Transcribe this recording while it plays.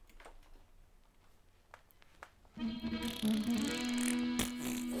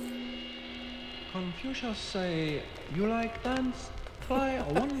Confucius, you like dance? Fly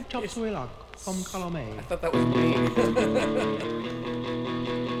one chop suey luck from Calumet. I thought that was me.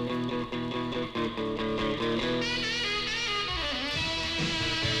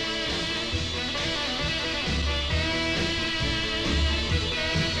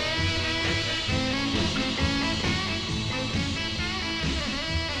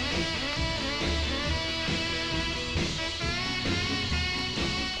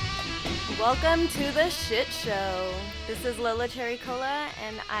 Welcome to the shit show. This is Lola Cherry Cola,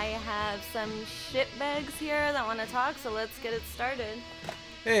 and I have some shitbags here that want to talk, so let's get it started.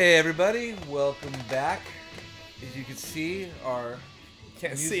 Hey everybody, welcome back. As you can see, our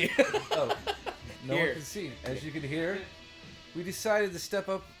Can't music- see. Oh, no Here. one can see. As you can hear, we decided to step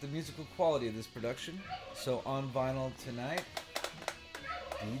up the musical quality of this production. So on vinyl tonight,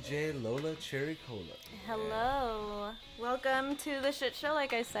 DJ Lola Cherry Cola. Hello. Welcome to the shit show,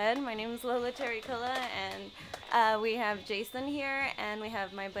 like I said. My name is Lola Cherry Cola, and we have Jason here, and we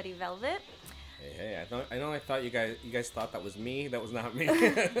have my buddy Velvet. Hey, I thought you guys thought that was me. That was not me.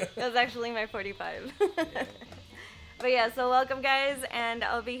 That was actually my 45. Yeah. But yeah, so welcome guys, and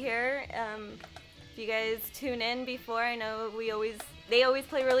I'll be here. If you guys tune in before, I know they always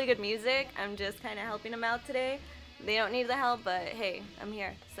play really good music. I'm just kind of helping them out today. They don't need the help, but hey, I'm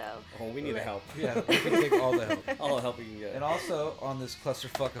here. So. Oh, we need the help. Yeah, we can take all the help. All the help we can get. And also, on this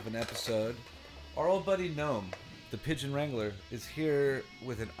clusterfuck of an episode, our old buddy Gnome, the Pigeon Wrangler, is here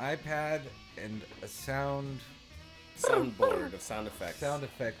with an iPad and a Soundboard of sound effects. sound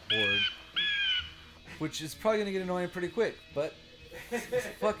effect board, which is probably going to get annoying pretty quick, but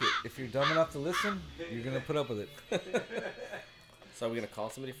fuck it. If you're dumb enough to listen, you're going to put up with it. So are we gonna call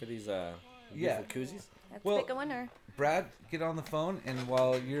somebody for these Yeah. beautiful koozies? Let's Well- pick a winner. Brad, get on the phone, and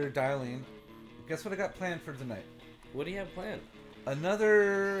while you're dialing, guess what I got planned for tonight? What do you have planned?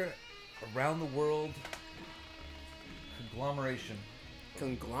 Another around the world Conglomeration.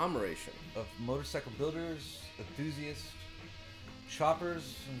 of motorcycle builders, enthusiasts,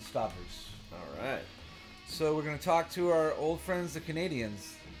 choppers, and stoppers. All right. So we're going to talk to our old friends, the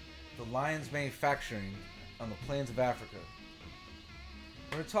Canadians, the Lions Manufacturing on the plains of Africa.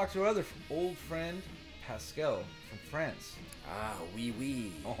 We're going to talk to our other old friend, Pascal from France. Ah,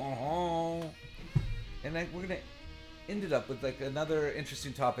 oui. And then we're going to end it up with like another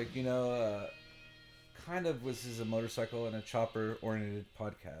interesting topic. You know, kind of this is a motorcycle and a chopper oriented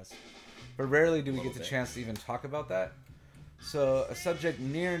podcast, but rarely do we get the chance to even talk about that. So a subject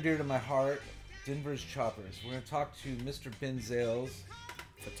near and dear to my heart, Denver's choppers. We're going to talk to Mr. Ben Zales,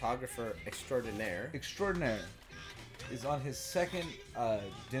 Photographer extraordinaire. is on his second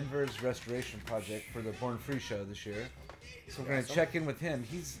Denver's restoration project for the Born Free show this year. So we're going to Awesome. check in with him.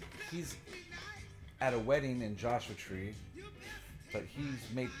 He's at a wedding in Joshua Tree, but he's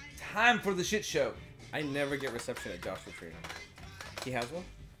made time for the shit show. I never get reception at Joshua Tree. He has one?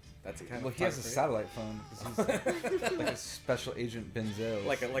 That's a kind Well, of he has a photography? satellite phone because he's like a special agent Ben Zales.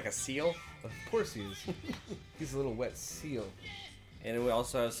 Like a seal. Of course he is. He's a little wet seal. And we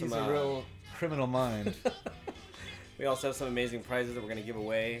also have some He's a real criminal mind. we also have some amazing prizes that we're gonna give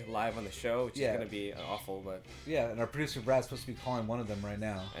away live on the show, which Yeah. is gonna be awful, but Yeah, and our producer Brad's supposed to be calling one of them right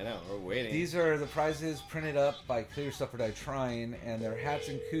now. I know, we're waiting. These are the prizes printed up by Clear Stuff or Die Trying, and they're hats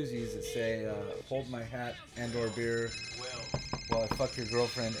and koozies that say, hold my hat and or beer while I fuck your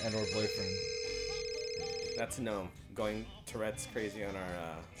girlfriend and or boyfriend. That's Gnome going Tourette's crazy on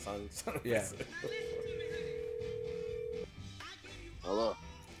our song. Yeah. Hello.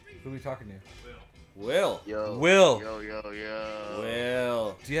 Who are we talking to? Will. Yo. Will. Yo.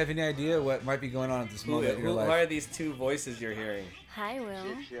 Will. Do you have any idea what might be going on at this moment in your Who life? are these two voices you're hearing? Hi, Will.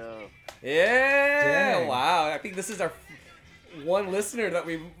 Shit, yo. Yeah. Dang. Wow. I think this is our one listener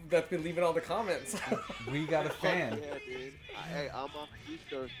that's been leaving all the comments. We got a fan. Yeah, dude. Hey, I'm on the East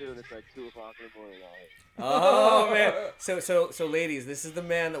Coast too, and it's like 2 o'clock in the morning out here. Oh man. So ladies, this is the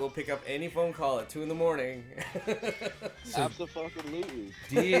man that will pick up any phone call at 2 a.m. So Absolutely.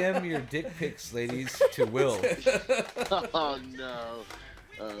 DM your dick pics, ladies, to Will. Oh no.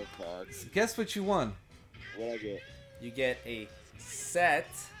 Oh fuck. Guess what you won? What I get? You get a set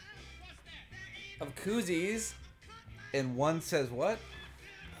of koozies. And one says what?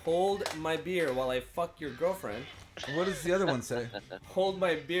 Hold my beer while I fuck your girlfriend. What does the other one say? Hold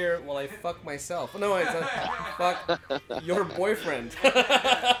my beer while I fuck myself. No, it's fuck your boyfriend.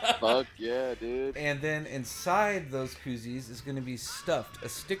 Fuck yeah, dude. And then inside those koozies is going to be stuffed a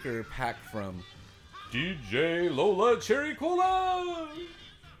sticker pack from DJ Lola Cherry Cola.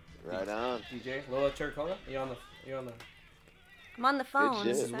 Right on. DJ Lola Chercola, you on the I'm on the phone.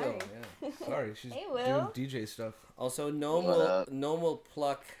 shit. Sorry. Yeah. Sorry, she's Hey, doing Will. DJ stuff. Also, What up? Noam will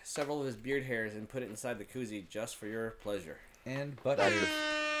pluck several of his beard hairs and put it inside the koozie just for your pleasure. And butt That hairs. is,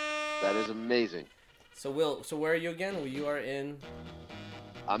 that is amazing. So Will, so where are you again? Well, you are in.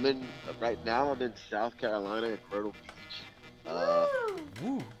 Right now I'm in South Carolina at Myrtle Beach.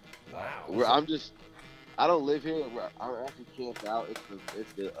 Woo. Wow. I don't live here. I'm actually camped out.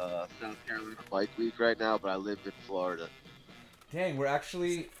 It's the South Carolina Bike Week right now, but I live in Florida. Dang, we're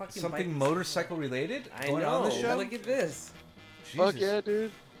actually It's fucking something bike- motorcycle related I going know. on the show. Look at this. Fuck Jesus. yeah,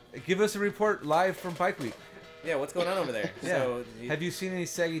 dude. Give us a report live from Bike Week. Yeah, what's going on over there? Yeah. So, Have you seen any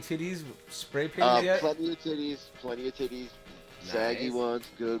saggy titties spray painted yet? Plenty of titties. Saggy Nice. ones,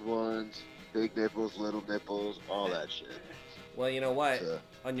 good ones, big nipples, little nipples, all that shit. Well, you know what? So-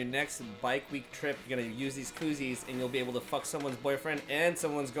 On your next bike week trip, you're gonna use these koozies, and you'll be able to fuck someone's boyfriend and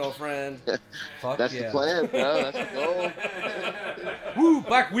someone's girlfriend. Fuck That's yeah. the plan, bro. That's the goal. Woo,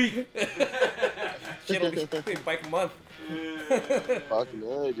 Bike Week. Shit'll be bike month. Fuck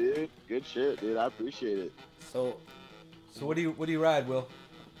no, dude. Good shit, dude. I appreciate it. So, So what do you ride, Will?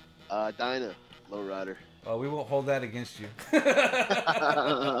 Dinah, lowrider. Oh, we won't hold that against you.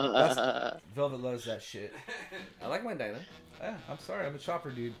 Velvet loves that shit. I like my Dyna. Yeah, I'm sorry, I'm a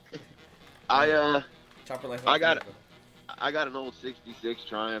chopper dude. Chopper life. I got an old '66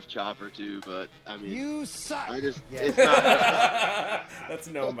 Triumph chopper too, but I mean, You suck. it's not. That's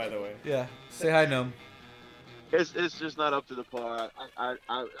known, by the way. Yeah, say hi, Gnome. It's just not up to the par. I it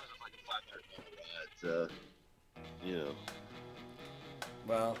was like a 500 ride, so you know.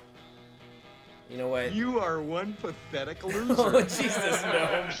 Well, you know what? You are one pathetic loser. Oh, Jesus,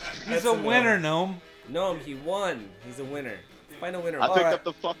 Gnome. He's a winner, Gnome. Gnome, he won. He's a winner. Find a winner. I picked Alright. up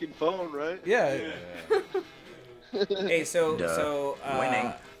the fucking phone, right? Yeah. Hey, so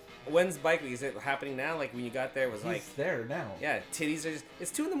Winning. when's bike week? Is it happening now? Like when you got there, it was He's like, there now. yeah, titties are just.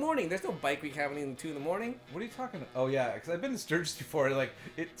 It's 2 a.m. There's no bike week happening at 2 a.m. What are you talking about? Oh, yeah, because I've been to Sturgis before. Like,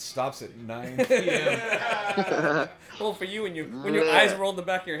 it stops at 9 p.m. Well, for you, when your eyes roll in the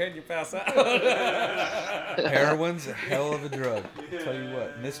back of your head, you pass out. Heroin's a hell of a drug. I'll tell you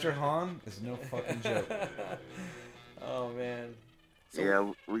what, Mr. Han is no fucking joke. Oh man.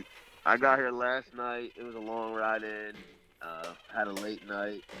 Yeah, I got here last night. It was a long ride in. Had a late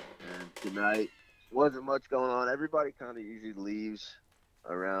night, and tonight wasn't much going on. Everybody kind of usually leaves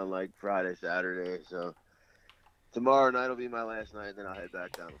around like Friday, Saturday. So tomorrow night will be my last night, and then I'll head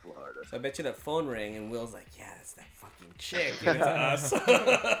back down to Florida. So I bet you that phone rang and Will's like, yeah, that's that fucking chick. Give it to us.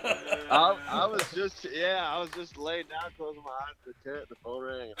 I was just laying down, closing my eyes to the tent. The phone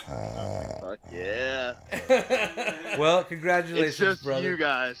rang. And I was like, fuck yeah. Well, congratulations, It's just brother. you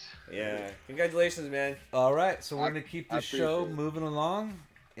guys. Yeah. Congratulations, man. All right, so we're going to keep I this show appreciate it. moving along,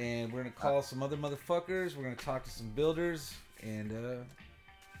 and we're going to call some other motherfuckers. We're going to talk to some builders, and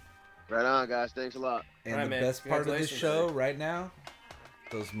Right on, guys. Thanks a lot. and All right, the man. best part of this Congratulations. show right now,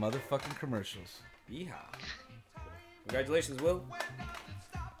 those motherfucking commercials. Yeehaw. Congratulations, Will.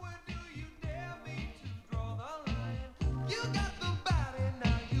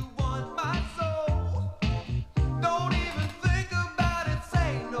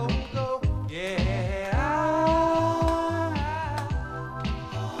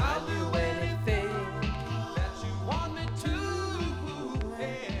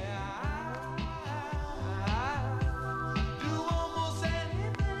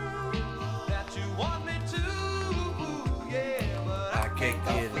 I can't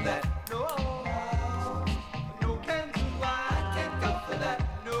get enough.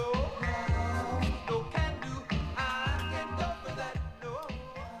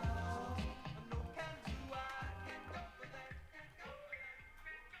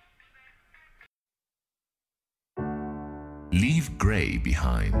 Leave grey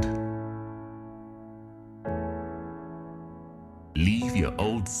behind. Leave your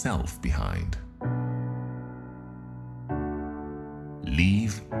old self behind.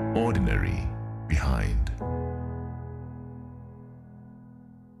 Leave ordinary behind.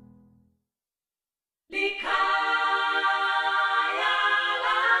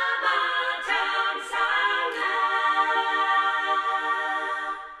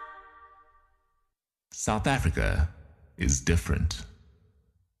 South Africa is different.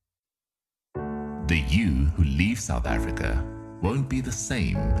 The you who leave South Africa won't be the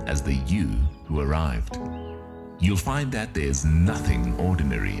same as the you who arrived. You'll find that there's nothing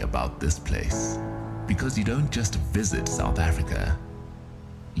ordinary about this place, because you don't just visit South Africa,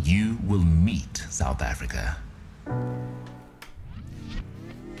 you will meet South Africa.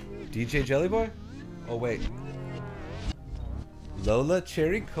 DJ Jellyboy? Oh, wait. Lola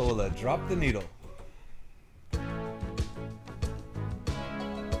Cherry Cola, drop the needle.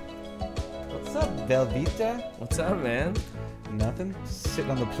 up, Velveeta? What's up, man? Nothing.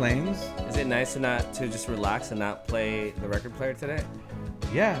 Sitting on the plains. Is it nice to just relax and not play the record player today?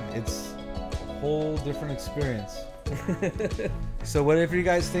 Yeah, it's a whole different experience. So whatever you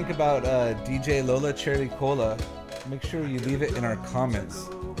guys think about DJ Lola Cherry Cola, make sure you leave it in our comments.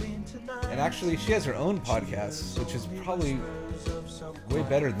 And actually, she has her own podcast, which is probably way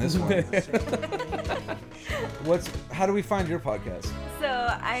better than this one. How do we find your podcast? So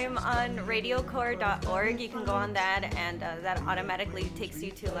I'm on radiocore.org. You can go on that, and that automatically takes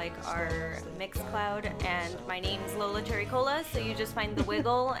you to like our Mixcloud. And my name's Lola Cherry Cola, so you just find the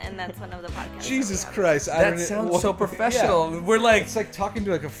Wiggle, and that's one of the podcasts. Jesus Christ! That sounds so professional. Yeah. We're like, It's like talking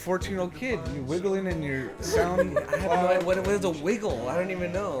to like a 14-year-old kid. You're wiggling in your sound. I have no idea. What is a wiggle? I don't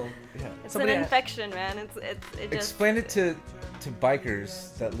even know. Yeah. It's Somebody- an infection, man. It just Explain it to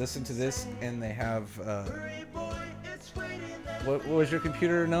bikers that listen to this and they have what was your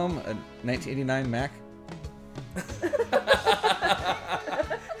computer, Gnome? A 1989 Mac?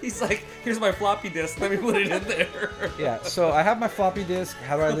 He's like, here's my floppy disk. Let me put it in there. Yeah. So I have my floppy disk.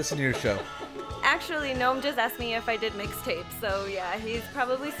 How do I listen to your show? Actually, Gnome just asked me if I did mixtapes, so yeah, he's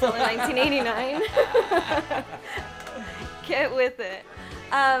probably still in 1989. Get with it.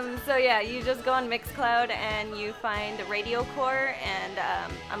 So yeah, you just go on Mixcloud and you find Radio Core, and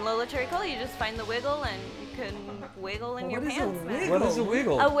I'm Lola Cherry Cola. You just find the Wiggle and you can wiggle in your pants, man. What is a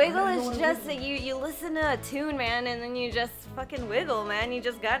wiggle? A wiggle is just that you listen to a tune, man, and then you just fucking wiggle, man. You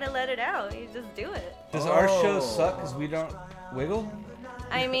just gotta let it out. You just do it. Does our show suck because we don't wiggle?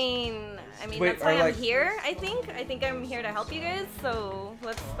 I mean, Wait, that's why are, I'm like- here. I think I'm here to help you guys. So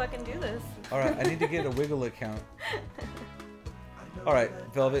let's fucking do this. All right. I need to get a wiggle account. All right,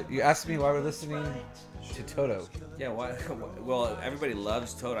 Velvet. You asked me why we're listening to Toto. Yeah, why? Well, everybody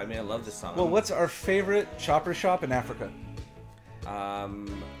loves Toto. I mean, I love this song. Well, what's our favorite chopper shop in Africa?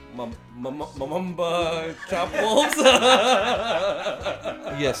 Mamumba Chop Wolves.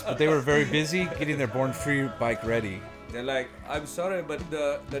 Yes, but they were very busy getting their Born Free bike ready. They're like, I'm sorry, but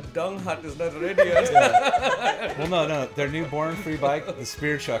the dung hut is not ready yet. Well, no, their new Born Free bike, the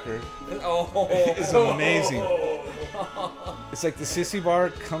Spear Chucker, Oh, is amazing. It's like the sissy bar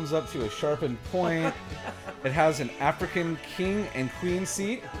comes up to a sharpened point. It has an African king and queen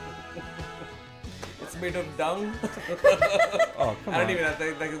seat. It's made of dung. Oh, come on. I don't even. I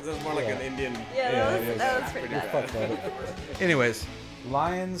think that's more like an Indian. Yeah, that was pretty Yeah, bad. fuck Velvet. Anyways,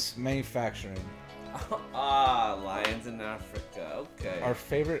 Lions Manufacturing. Ah, lions in Africa. Okay. Our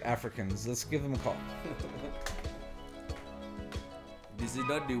favorite Africans. Let's give them a call. This is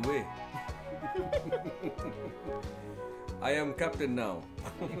not the way. I am captain now.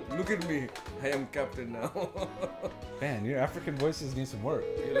 Look at me. I am captain now. Man, your African voices need some work.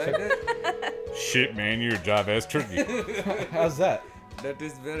 You like that? Shit, man, you're a job ass turkey. How's that? That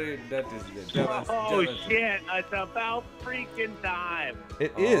is good. Oh shit, it's about freaking time.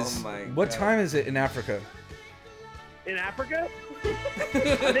 It Oh is. my What God. time is it in Africa? In Africa? I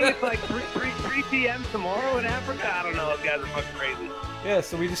think it's like 3 p.m. tomorrow in Africa. I don't know, those guys are fucking crazy. Yeah,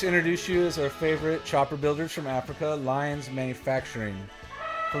 so we just introduced you as our favorite chopper builders from Africa, Lions Manufacturing.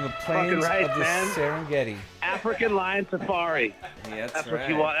 From the plains right, of the man. Serengeti. African Lion Safari. Yeah, That's what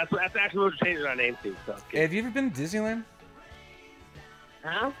you want. That's actually what we're changing our name to. So. Hey, have you ever been to Disneyland?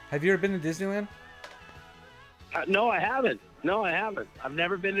 Huh? Have you ever been to Disneyland? No, I haven't. I've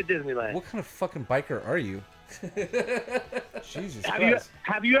never been to Disneyland. What kind of fucking biker are you? Jesus Have Christ.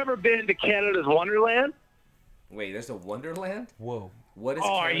 you ever been to Canada's Wonderland? Wait, there's a Wonderland? Whoa. What is?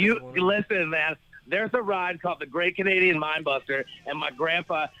 Oh, are Canada's you? Wonderland? Listen, man. There's a ride called the Great Canadian Mindbuster, and my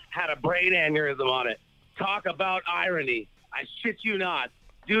grandpa had a brain aneurysm on it. Talk about irony. I shit you not.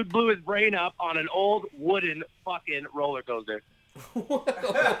 Dude blew his brain up on an old wooden fucking roller coaster.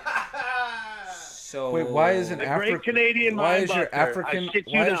 So Wait, why is an The Great African? Canadian Why is your Mindbuster. African? I shit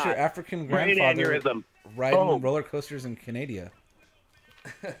you Why not. is your African Brain grandfather aneurysm. riding Boom. roller coasters in Canada?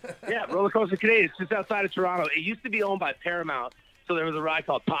 Yeah, Roller Coaster Canadian. It's just outside of Toronto. It used to be owned by Paramount, so there was a ride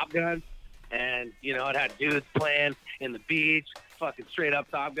called Top Gun, and you know it had dudes playing in the beach, fucking straight up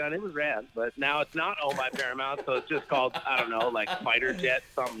Top Gun. It was rad, but now it's not owned by Paramount, so it's just called I don't know, like Fighter Jet,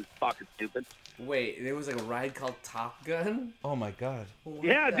 something fucking stupid. Wait, there was like a ride called Top Gun? Oh my God.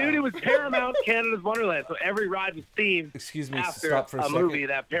 Yeah, dude, it was Paramount Canada's Wonderland, so every ride was themed Excuse me. after Stop for a second. movie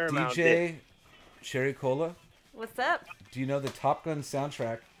that Paramount did. DJ Cherry Cola. What's up? Do you know the Top Gun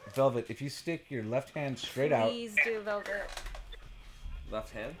soundtrack? Velvet, if you stick your left hand straight out, Please do, Velvet.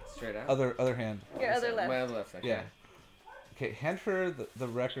 Left hand, straight out. other hand. Your other left. My other left. Okay. Yeah. Okay, hand her the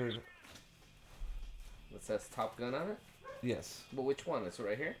record. What says Top Gun on it? Yes. But which one? It's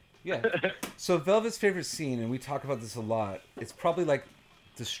right here. Yeah. So Velvet's favorite scene, and we talk about this a lot. It's probably like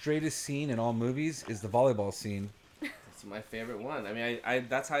the straightest scene in all movies is the volleyball scene. It's my favorite one. I mean, I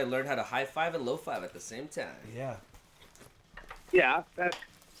that's how I learned how to high five and low five at the same time. Yeah. Yeah, that's,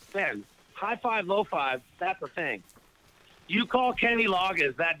 man, high five, low five, that's a thing. You call Kenny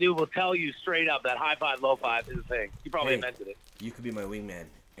Loggins, that dude will tell you straight up that high five, low five is a thing. He probably invented it. You could be my wingman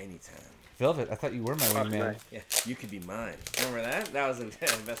anytime. Velvet, I thought you were my wingman. Yeah, you could be mine. Remember that? That was the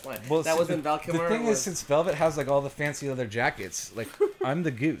best line. Well, that wasn't Val Kilmer. The thing is, since Velvet has like all the fancy leather jackets, like I'm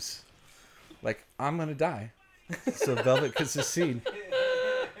the goose. Like I'm gonna die, so Velvet gets the scene.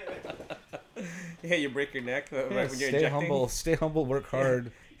 Yeah, you break your neck right when you're stay injecting. humble. Stay humble. Work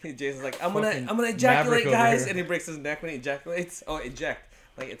hard. Jason's like, I'm gonna ejaculate, guys, and he breaks his neck when he ejaculates. Oh, eject,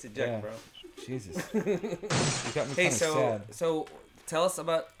 like it's eject, bro. Jesus. You got me Hey, sad. so tell us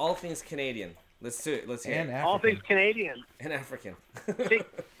about all things Canadian. Let's do it. Let's hear it. All things Canadian. And African.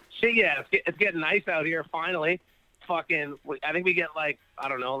 Yeah, it's getting nice out here finally. Fucking, I think we get like, I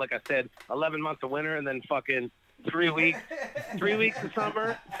don't know, like I said, 11 months of winter and then fucking 3 weeks of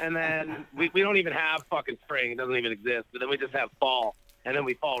summer, and then we don't even have fucking spring. It doesn't even exist. But then we just have fall, and then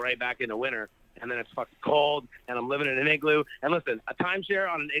we fall right back into winter, and then it's fucking cold, and I'm living in an igloo. And listen, a timeshare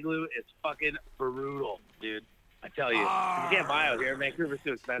on an igloo is fucking brutal, dude. I tell you. You can't buy out here. Vancouver's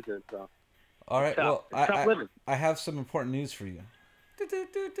too expensive, so. All right. Well, tough living. I have some important news for you.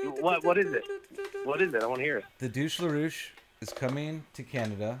 What is it? What is it? I want to hear it. The Douche LaRouche is coming to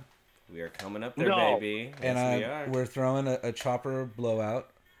Canada. We are coming up there, baby. And yes, we are. We're throwing a chopper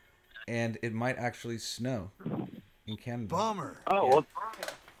blowout, and it might actually snow in Canada. Bummer. Oh, well,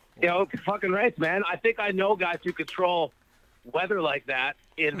 you know, fucking right, man. I think I know guys who control weather like that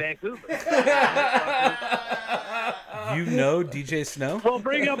in Vancouver. You know DJ Snow? We'll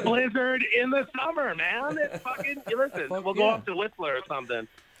bring a blizzard in the summer, man. It's fucking, listen, we'll go up to Whistler or something.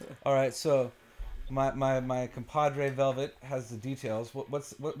 All right, so my compadre Velvet has the details. What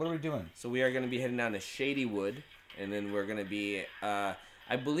are we doing? So we are going to be heading down to Shadywood, and then we're going to be, I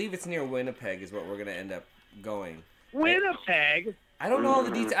believe it's near Winnipeg is what we're going to end up going. Winnipeg? I don't know all the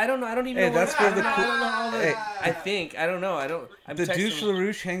details. I don't know. I don't even know. That's where the cool. I think. I don't know. I don't. The Douche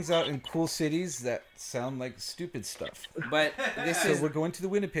LaRouche hangs out in cool cities that sound like stupid stuff. But so we're going to the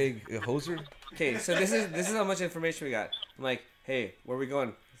Winnipeg hoser. Okay, so this is how much information we got. I'm like, hey, where are we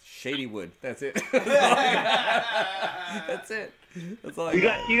going? Shadywood. That's it. That's it. That's all I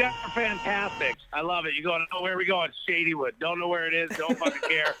got. You guys are fantastic. I love it. You go, oh, where are we going? Shadywood. Don't know where it is. Don't fucking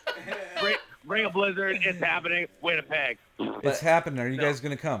care. Bring a blizzard. It's happening. Winnipeg. It's happening. Are you guys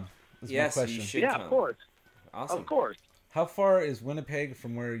going to come? That's yes, my question. you should come. Of course. Awesome. Of course. How far is Winnipeg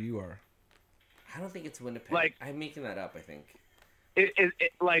from where you are? I don't think it's Winnipeg. Like, I'm making that up, I think. It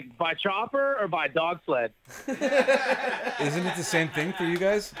like by chopper or by dog sled? Isn't it the same thing for you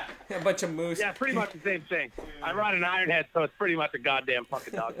guys? A bunch of moose. Yeah, pretty much the same thing. I ride an Ironhead, so it's pretty much a goddamn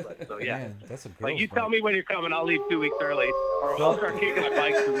fucking dog sled. So yeah, Man, that's a girl's like you bike. tell me when you're coming, I'll leave 2 weeks early, or I'll start kicking my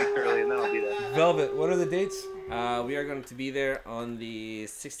bike 2 weeks early, and then I'll be there. Velvet, what are the dates? We are going to be there on the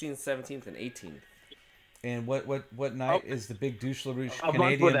 16th, 17th, and 18th. And what night is the big Douche LaRouche A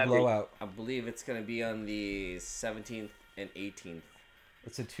month would that Canadian be? blowout? I believe it's going to be on the 17th and 18th.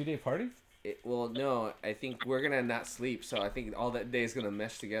 It's a 2-day party? Well, no, I think we're going to not sleep, so I think all that day is going to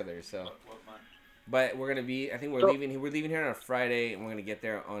mesh together. So, but we're going to be, I think we're leaving here on a Friday, and we're going to get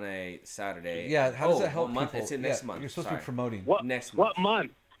there on a Saturday. Yeah, how does that help month? people? It's in next month. You're supposed to be promoting. Next month. What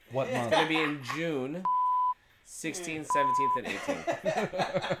month? What month? It's going to be in June. 16th, 17th, and 18th.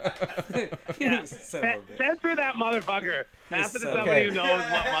 Yeah. Censor that motherfucker. Pass it to somebody who knows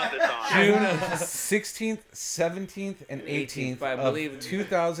what month it's on. June 16th, 17th, and 18th But I believe of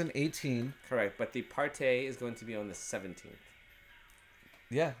 2018. Correct, but the party is going to be on the 17th.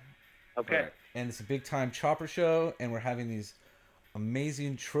 Yeah. Okay. Correct. And it's a big time chopper show, and we're having these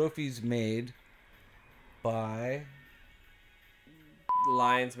amazing trophies made by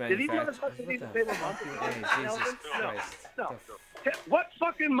Lions Did he manufacturer. motherfucker need to say the month? Hey, Jesus Christ. No. What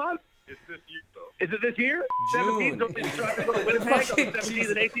fucking month? It's this year, though. Is it this year? June. 17th, don't you try to go to Winnipeg on the 17th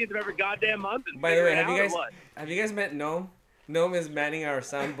and 18th of every goddamn month? And By the way, figure it out or what? have you guys met Gnome? Gnome is manning our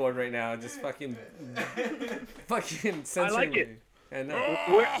soundboard right now, just fucking censoring I like it. me. I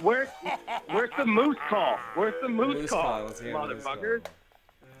know. Where's the moose call? Where's the moose call, Let's hear moose call. motherfuckers?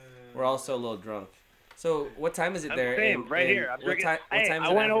 We're also a little drunk. So, what time is it I'm there? same, right here. I'm drinking. What Hey, time is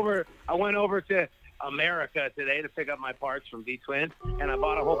I it went Africa? over to America today to pick up my parts from V-Twin, and I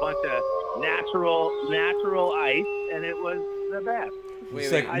bought a whole bunch of natural ice, and it was the best.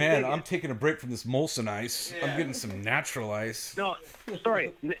 It's like, man, I'm taking a break from this Molson ice. I'm getting some natural ice. No,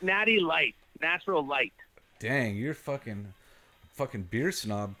 sorry, Natty Light, natural light. Dang, you're fucking fucking beer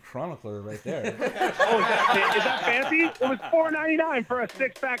snob chronicler right there. Is that fancy? It was $4.99 for a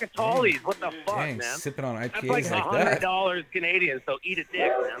 6-pack of Tallies. What the fuck, Dang, man? sipping on That's IPAs like that. $100 Canadian. So eat a dick,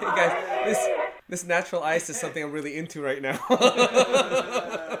 man. Hey guys, this natural ice is something I'm really into right now.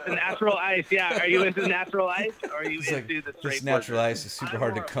 The natural ice, yeah. Are you into natural ice, or are you It's into like, the straight this natural Blizzard? ice is super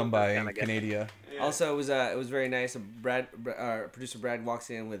hard to come by in I guess. Canada. Also, it was very nice. Producer Brad walks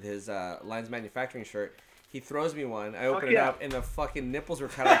in with his Lines Manufacturing shirt. He throws me one. I open it up, and the fucking nipples were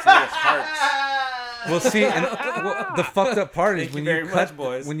cut out to little hearts. Well, see, and the fucked up part is Thank you very much,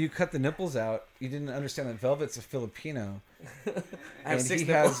 boys. when you cut the nipples out, you didn't understand that Velvet's a Filipino, I have and 6 he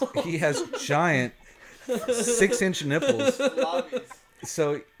nipples. has giant 6-inch nipples.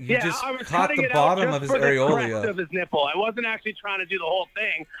 So you just I was caught cutting the it out bottom just of his for the crest areola. of his nipple. I wasn't actually trying to do the whole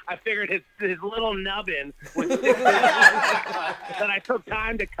thing. I figured his little nubbin was 6 inches that I took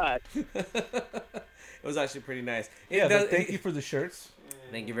time to cut. It was actually pretty nice. Yeah, but thank you for the shirts.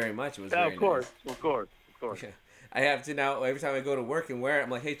 Thank you very much. It was Yeah, very of course, nice. of course. Yeah. I have to now, every time I go to work and wear it, I'm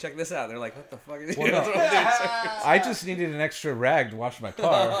like, hey, check this out. They're like, what the fuck is Well, no, I just needed an extra rag to wash my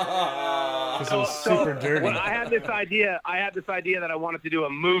car because it was super dirty. Well, I had this idea that I wanted to do a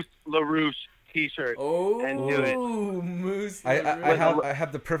Moose LaRouche T-shirt and do it. Oh, Moose. I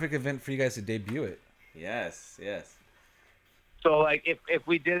have the perfect event for you guys to debut it. Yes, yes. So, like, if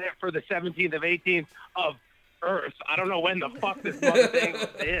we did it for the 17th of 18th of Earth, I don't know when the fuck this mother thing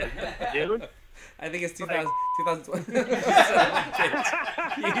is, dude. I think it's 2020.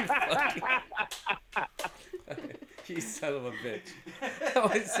 You son of a bitch.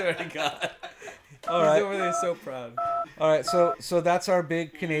 I swear to God. All He's right. over there so proud. All right, so that's our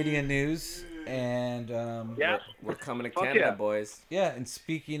big Canadian news, and We're coming to Fuck Canada, yeah. boys. yeah. And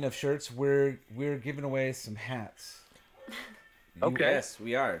speaking of shirts, we're giving away some hats. Okay. Yes,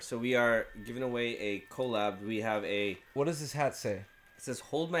 we are. So we are giving away a collab. We have a. What does this hat say? It says,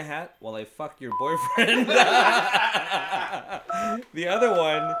 "Hold my hat while I fuck your boyfriend." The other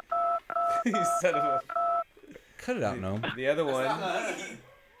one. You son of a. Cut it out, Gnome. The other one.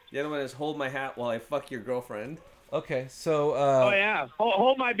 The other one is, "Hold my hat while I fuck your girlfriend." Okay, so Oh yeah,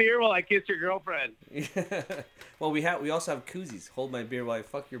 hold my beer while I kiss your girlfriend. Well, we also have koozies. "Hold my beer while I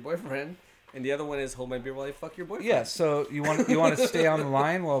fuck your boyfriend," and the other one is, "Hold my beer while I fuck your boyfriend." yeah, so you want to stay on the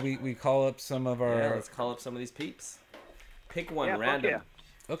line while we call up some of our. Yeah, let's call up some of these peeps. Pick one Yeah, fuck random.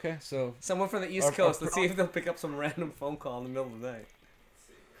 yeah. Okay, so Someone from the East Our- Coast. our- Let's see if they'll pick up some random phone call in the middle of the night.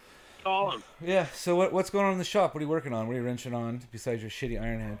 Call him. yeah, so what's going on in the shop? What are you working on? What are you wrenching on besides your shitty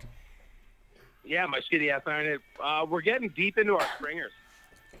iron head? Yeah, my shitty ass iron it. We're getting deep into our springers.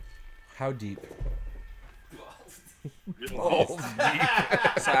 How deep?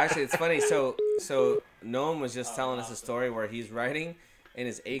 So actually, it's funny. So Noam was just telling us a story where he's riding, and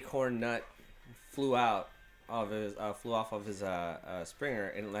his acorn nut flew off of his Springer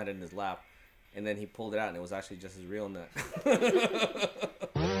and it landed in his lap, and then he pulled it out, and it was actually just his real nut.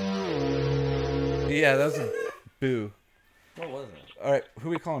 Yeah, that was a boo. What was it? All right, who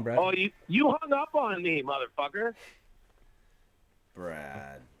are we calling, Brad? Oh, you hung up on me, motherfucker.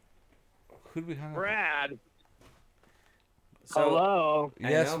 Brad. Who did we hang up on? Brad. So, Hello. I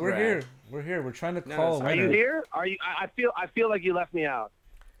Yes, know, we're Brad. here. We're here. We're trying to No, call a no, Are winner. you here? Are you? I feel like you left me out.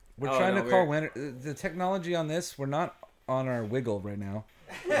 We're Oh, trying no, to call we're- winner. The technology on this, we're not on our wiggle right now.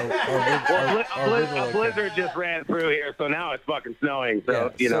 A blizzard just ran through here, so now it's fucking snowing. So Yeah,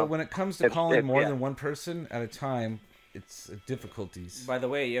 you know. when it comes to it's- calling it's- more yeah. than one person at a time, it's difficulties. By the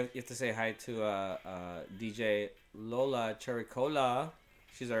way, you have to say hi to DJ Lola Chericola.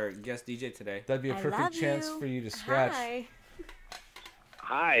 She's our guest DJ today. That'd be a I perfect love chance you. for you to scratch. Hi.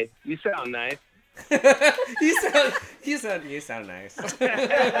 Hi. You sound nice. you sound nice. Well,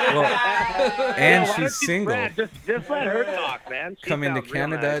 and Why don't she's you- single, Brad, just let her talk, man. She coming to sounds real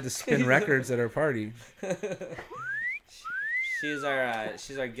Canada nice. to spin records at our party. She's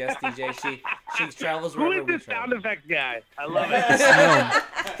our guest DJ. She travels Who wherever is we this sound travel. effects guy? I love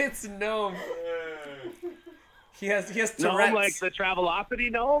it. It's Gnome. He has Tourette's. Gnome like the Travelocity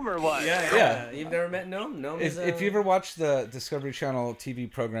gnome or what? Yeah. You've never met Gnome? Gnome is If you ever watched the Discovery Channel TV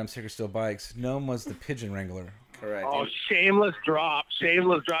program Sicker Still Bikes, Gnome was the pigeon wrangler. correct. Oh, shameless drop.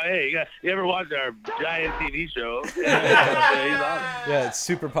 Shameless drop. Hey, you ever watched our giant TV show? Yeah, he's on. Yeah, it's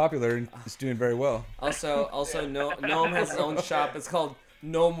super popular and it's doing very well. Also, Gnome has his own shop. It's called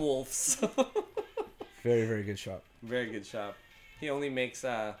Gnome Wolves. Very, very good shop. Very good shop. He only makes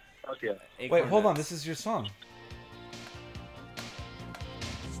Okay. acorn Wait, hold on. nuts. This is your song.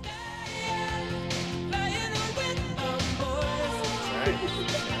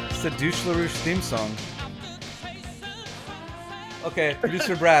 It's the Douche LaRouche theme song. Okay,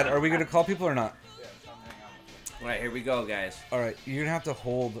 producer Brad, are we going to call people or not? All right, here we go, guys. All right, you're gonna have to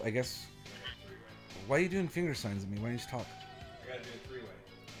hold. I guess. Why are you doing finger signs at me? Why don't you just talk? I gotta do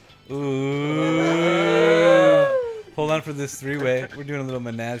a 3-way. Ooh. Hold on for this 3-way. We're doing a little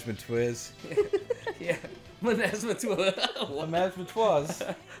management twist. Yeah, management twist. Management twist.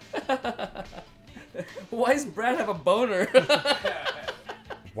 Why does Brad have a boner?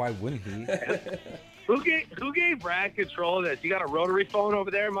 Why wouldn't he? Who gave Brad control of this? You got a rotary phone over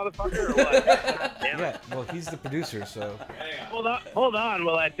there, motherfucker, or what? Yeah, well, he's the producer, so. Hold on.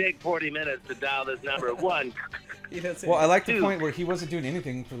 Will I take 40 minutes to dial this number? 1. Well, I like the point where he wasn't doing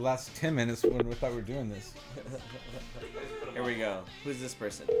anything for the last 10 minutes when we thought we were doing this. Here we go. Who's this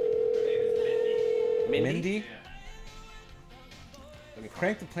person? Mindy? Let me call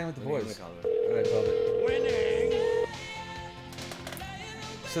Crank her. the plane with the Let me boys. call her. All right, love it.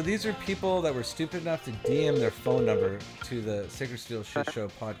 So these are people that were stupid enough to DM their phone number to the Sacred Steel Shit Show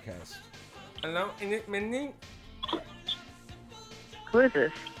podcast. Hello, is it Mindy? Who is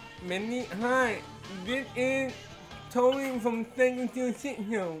this? Mindy, hi. This is Tony from Sacred Steel Shit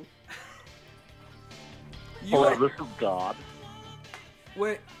Show. Hello, this is God.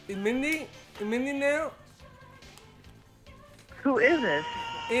 Wait, is Mindy? Is Mindy now? Who is this?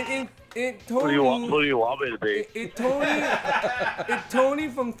 It's Tony. Who do you want me to be? It's Tony. It's Tony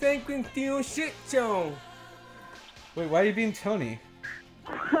from Sacred Steel Shit Show. Wait, why are you being Tony?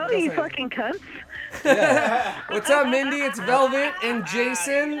 Oh, you fucking cunts. Yeah. What's up, Mindy? It's Velvet and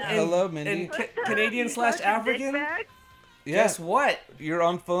Jason. And, Hello, Mindy. And Canadian/African. Yeah. Guess what? You're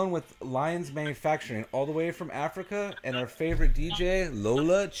on phone with Lions Manufacturing, all the way from Africa, and our favorite DJ,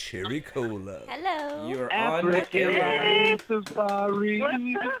 Lola Cherry Cola. Hello. You're on the African air. safari.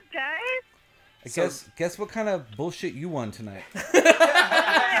 What's up, guys? Guess what kind of bullshit you won tonight? What did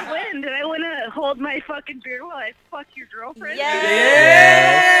I win? Did I win to hold my fucking beer while I fuck your girlfriend? Yeah!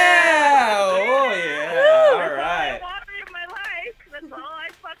 Oh yeah! All right. That's all I wanted in my life. That's all I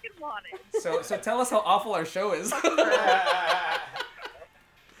fucking wanted. So tell us how awful our show is.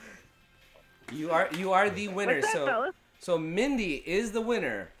 You are the winner. What's that, fellas? So Mindy is the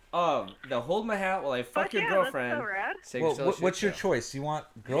winner of the Hold My Hat While I Fuck Your Girlfriend. That's so rad. Sacred Well, Steel Shit what's your Show. choice? You want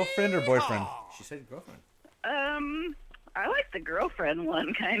girlfriend or boyfriend? She said girlfriend. I like the girlfriend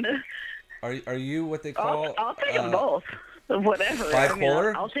one, kind of. Are you what they call? I'll take them both. Whatever.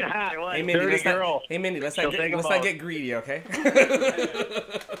 Bipolar? I'll take either one. Hey Mindy, Dirty girl. let's She'll take 'em not both. get greedy, okay?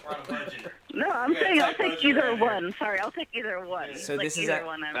 No, I'm saying I'll take either one. Sorry, I'll take either one. So Like this is either a-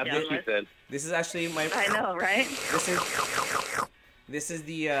 one I'm That's down what she with. said. This is actually my. I know, right? This is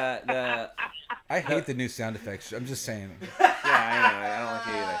the I hate the new sound effects. I'm just saying. yeah, I don't like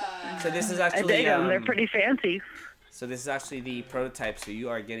it either. So this is I actually dig them. They're pretty fancy. So this is actually the prototype. So you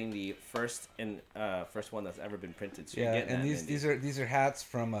are getting the first one that's ever been printed. So you're Yeah, getting and that, these Mindy. are hats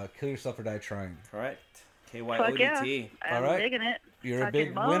from Kill Yourself or Die Trying. Correct. Fuck KYODT. yeah. I'm All right. digging it. You're a Fucking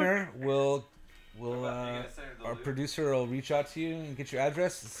big bug. winner. We'll our producer will reach out to you and get your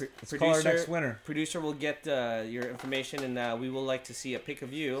address. Let's call our next winner. Producer will get your information, and we will like to see a pic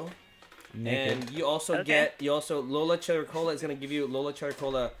of you. Naked. And you also Lola Cherry Cola is gonna give you Lola Cherry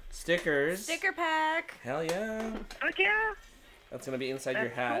Cola stickers. Sticker pack. Hell yeah! Fuck yeah. That's gonna be inside That's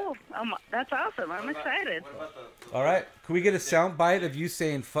your hat. cool. That's awesome. I'm excited. All right. Can we get a sound bite of you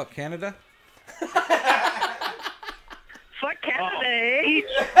saying "fuck Canada"? Fuck Canada, eh? Eat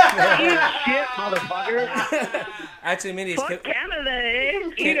shit, motherfucker. Actually, Mindy, Fuck Canada,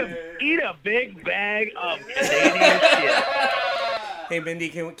 eh? Eat a big bag of Canadian shit. hey Mindy,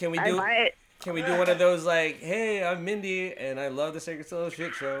 can we I do might. can we do one of those like, hey, I'm Mindy and I love the Sacred Steel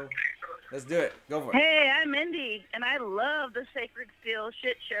Shit Show. Let's do it. Go for it. Hey, I'm Mindy, and I love the Sacred Steel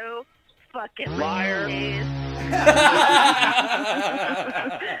Shit Show. Fucking Liar. ladies.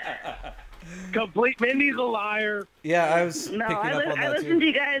 Complete Mindy's a liar. Yeah, I was No, picking I up on I that listen too. to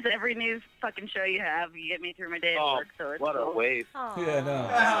you guys every new fucking show you have. You get me through my day at Oh, work, so it's what a cool. waste. Yeah, no.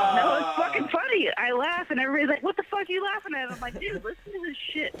 No, it's fucking funny. I laugh, and everybody's like, "What the fuck are you laughing at?" I'm like, "Dude, listen to this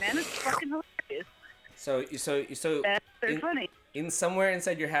shit, man. It's fucking hilarious." So They're funny. in somewhere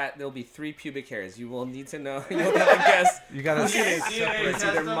inside your hat there'll be 3 pubic hairs. You will need to know. You'll have to guess. You gotta whose it is. It's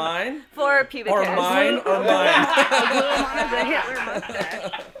either mine 4 pubic or hairs. mine or mine. Mine's a Hitler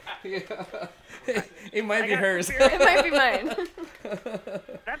mustache. It might be got hers. spirit. It might be mine.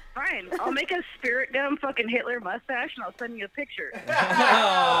 That's fine. I'll make a spirit gum fucking Hitler mustache, and I'll send you a picture.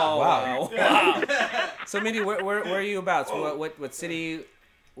 Oh, Wow. wow. So Mindy, where are you about? So what city?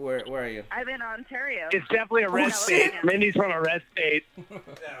 Where are you? I'm in Ontario. It's definitely a red state. Mindy's from a red state. Yeah,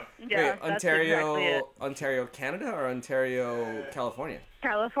 Wait, that's Ontario, exactly it. Ontario, Canada, or Ontario, California?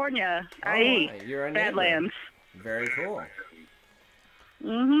 California, Oh, IE, you're a neighbor. Badlands. Very cool.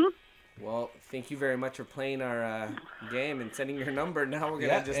 Mm-hmm. Well, thank you very much for playing our game and sending your number. Now we're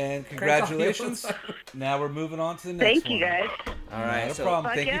gonna just and crank off the congratulations. Now we're moving on to the next Thank one. you guys. All right, No so problem.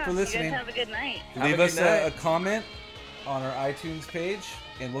 Fuck Thank you yeah. for listening. You guys have a good night. Leave Have a us good night. a comment on our iTunes page,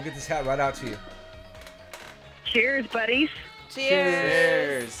 and we'll get this hat right out to you. Cheers, buddies.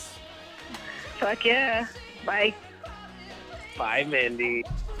 cheers. Fuck yeah. Bye. Bye, Mindy.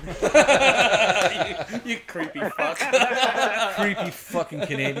 you creepy fuck. Creepy fucking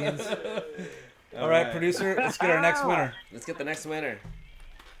Canadians. All right, producer, let's get our next winner. Let's get the next winner.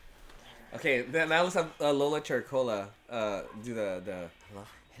 Okay, now let's have Lola Chircola do the hello.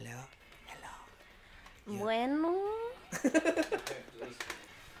 Bueno.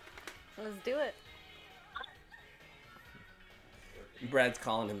 Let's do it. Brad's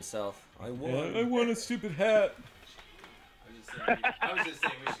calling himself. I won. I want a stupid hat. I was just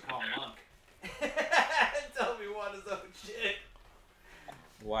saying we should call Monk. Tell me what his own shit.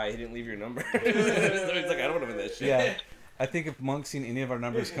 Why? He didn't leave your number. He's like, I don't want to win that shit. Yeah, I think if Monk's seen any of our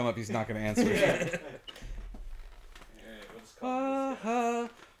numbers come up, he's not going to answer it.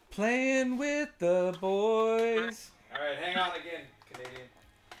 Playing with the boys. Alright, hang on again, Canadian.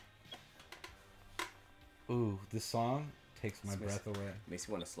 Ooh, this song takes my breath away. Makes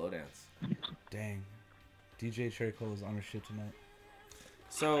you want to slow dance. Dang. DJ Cherry Cole is on her shit tonight.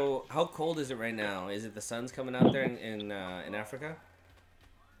 So, how cold is it right now? Is it the sun's coming out there in Africa?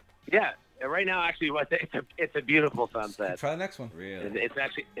 Yeah, right now actually, it's a beautiful sunset. Try the next one. Really? It's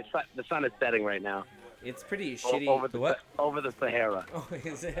actually the sun is setting right now. It's pretty shitty. Over the Sahara. Oh,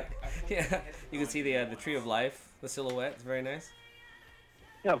 is it? Yeah, you can see the tree of life, the silhouette. It's very nice.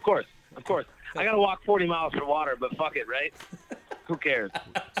 Yeah, of course. I gotta walk 40 miles for water, but fuck it, right? Who cares?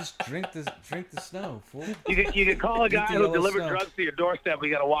 Just drink the snow, fool. You can call a guy Drink the who yellow delivers snow. drugs to your doorstep. We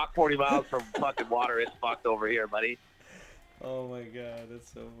gotta walk 40 miles for fucking water. It's fucked over here, buddy. Oh my god,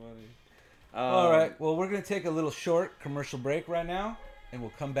 that's so funny. All right, well, we're going to take a little short commercial break right now, and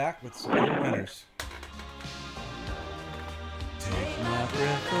we'll come back with some other winners. Take my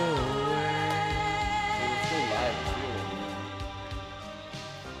breath away.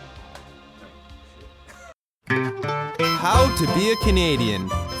 How to be a Canadian.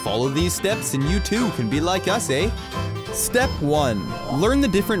 Follow these steps and you too can be like us, eh? Step 1. Learn the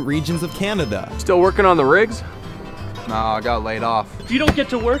different regions of Canada. Still working on the rigs? Nah, I got laid off. If you don't get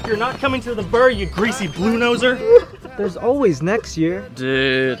to work, you're not coming to the burr, you greasy blue noser. There's always next year.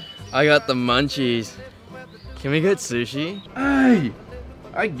 Dude, I got the munchies. Can we get sushi? Hey,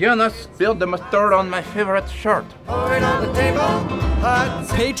 I gonna spill the mustard on my favorite shirt.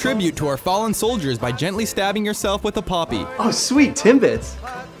 Pay tribute to our fallen soldiers by gently stabbing yourself with a poppy. Oh, sweet Timbits.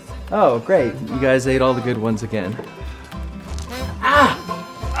 Oh, great. You guys ate all the good ones again.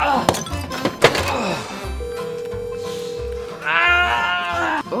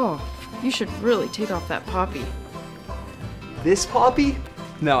 Oh, you should really take off that poppy. This poppy?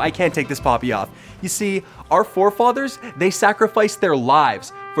 No, I can't take this poppy off. You see, our forefathers, they sacrificed their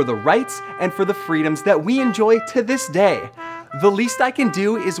lives for the rights and for the freedoms that we enjoy to this day. The least I can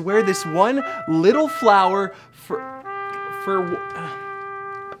do is wear this one little flower for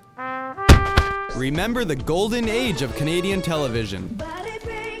Remember the golden age of Canadian television.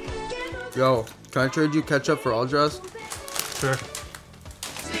 Yo, can I trade you ketchup for all dress? Sure.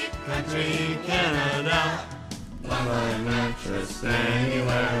 Canada,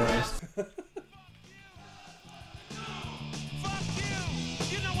 anywhere else.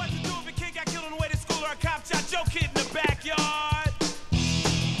 Your kid in the backyard.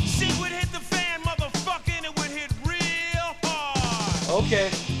 Shit would hit the fan, motherfucker, and it would hit real hard.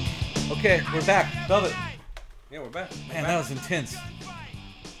 Okay, we're back. Velvet. Yeah, we're back. Man, that was intense.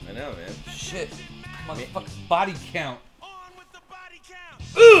 I know, man. Shit. Motherfucking body count.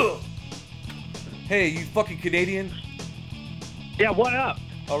 Ugh! Hey, you fucking Canadian. Yeah, what up?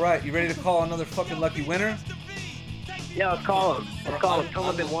 All right, you ready to call another fucking lucky winner? Yeah, let's call him. Let's call him. Come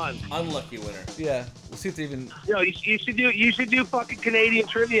up in one. Unlucky winner. Yeah, we'll see if they even. Yo, you should do fucking Canadian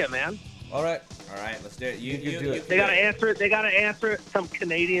trivia, man. All right, let's do it. You do it. They gotta answer it. They gotta answer some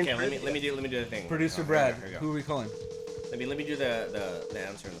Canadian. Okay, trivia. let me do the thing. Producer Here Brad, we go. who are we calling? Let me do the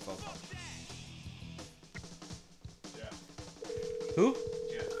answer in the phone call. Who?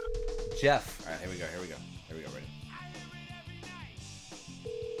 Jeff. All right, here we go. Ready?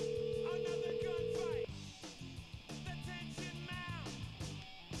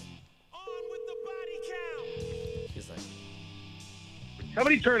 He's like,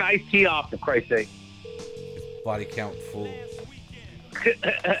 Somebody turn Ice-T off, for Christ's sake. Body count full.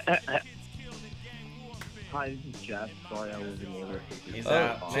 Hi, this is Jeff. Sorry I wasn't able to take your He's call.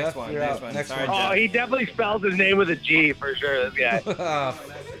 out. Jeff, you're out. Next one. Oh, he definitely spells his name with a G for sure. This guy.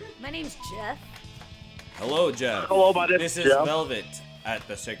 My name's Jeff. Hello, Jeff. Hello, buddy. This is Jeff. Velvet at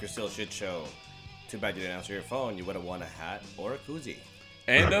the Sacred Steel Shit Show. Too bad you didn't answer your phone. You would have won a hat or a koozie.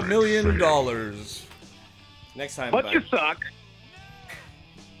 And $1 million. Next time, But bud. you suck.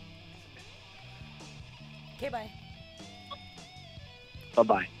 Okay, bye.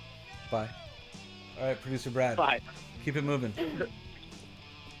 Bye-bye. Bye. All right, producer Brad. Bye. Keep it moving.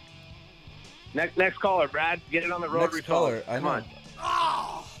 Next caller, Brad. Get it on the rotary Next caller. phone. I Come know. on.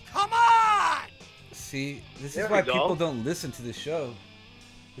 Oh, come on! See, this There is we why go. people don't listen to the show.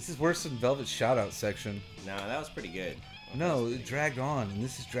 This is worse than Velvet's shout-out section. No, that was pretty good. No, it dragged on, and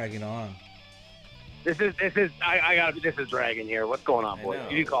this is dragging on. This is this is dragging here. What's going on, boys? know.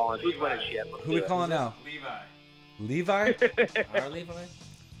 Who you calling? Who's winning shit? Who we calling now? Levi. Levi? Our Levi?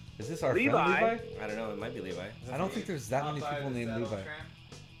 Is this our Levi? friend Levi? I don't know. It might be Levi. I don't think there's that many people named Levi.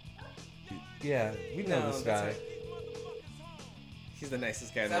 Yeah, we know No, this that's guy. it. He's the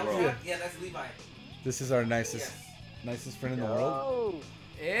nicest guy in the That was- world. Yeah, that's Levi. This is our nicest friend in the world. Oh.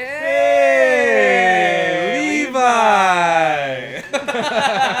 Hey, Levi!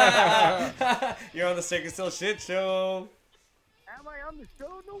 You're on the Sacred Steel Shit Show. Am I on the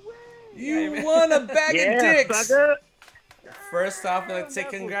show? No way. You won a bag of dicks. Sucker. First off, let's say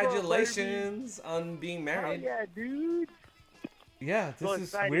congratulations on being Hell married. yeah, dude. Yeah, So this is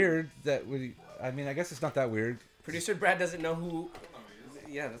excited. weird that we. I mean, I guess it's not that weird. Producer Brad doesn't know who.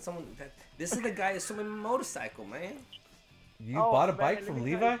 Yeah, that's someone. This is the guy who's swimming a motorcycle, man. You Oh, bought a man, bike let from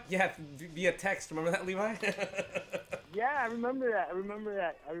me Levi? Yeah, via text. Remember that, Levi? Yeah, I remember that.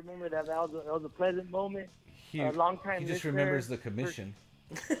 That was a pleasant moment. Long time. He just listener. remembers the commission.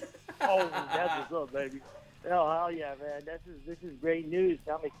 Oh, that's what's up, baby. Oh, hell yeah, man. This is great news.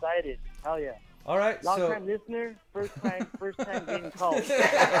 I'm excited. Hell yeah. All right, Long so time listener, first time being called.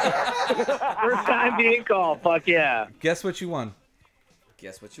 First time being called. Fuck yeah. guess what you won?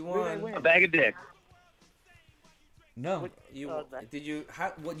 Guess what you Who did I won? win? A bag of dicks. No. You did you?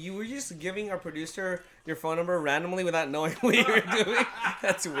 How, what you were just giving our producer your phone number randomly without knowing what you were doing?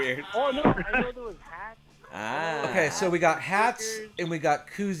 That's weird. Oh no, I know there was hats. Ah. Okay, so we got hats and we got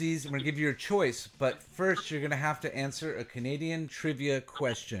koozies. I'm gonna give you your choice, but first you're gonna have to answer a Canadian trivia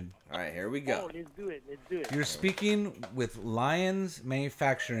question. All right, here we go. Oh, let's do it. Let's do it. You're speaking with Lions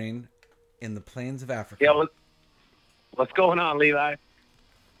Manufacturing in the plains of Africa. Yeah, what's going on, Levi?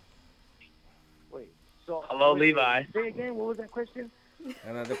 Wait. So Hello, wait, Levi. Say again. What was that question?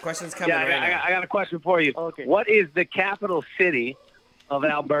 And the question's coming Yeah, right now. I got a question for you. Okay. What is the capital city of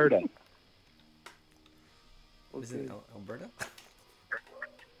Alberta? Is it Alberta?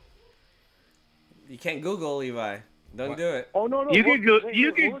 You can't Google, Levi. Don't do it. Oh no, no. You what- can go. wait, You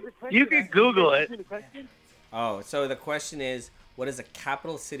wait, can. what was the question? You can Google it. Repeat the question? Oh, so the question is, what is the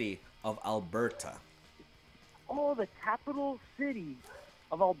capital city of Alberta? Oh, the capital city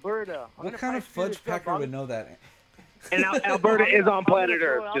of Alberta. I'm What gonna kind of probably fudge screw this up. packer would know that? And Alberta is on planet throw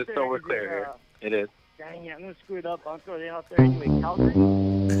it Earth, out just there so we're and clear here. It is. Dang it, I'm gonna screw it up. I'm throwing it out there anyway. Calgary.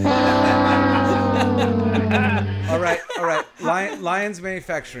 All right. Lions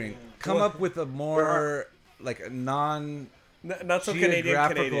Manufacturing. Come up with a more like a not so Canadian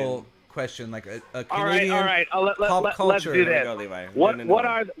geographical question, like a All right, Canadian all right. pop Let's culture. do this. Go, Levi. What No.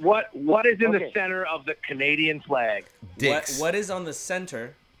 what is in the Okay. center of the Canadian flag? Dicks. What is on the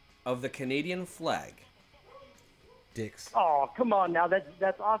center of the Canadian flag? Dicks. Oh, come on now.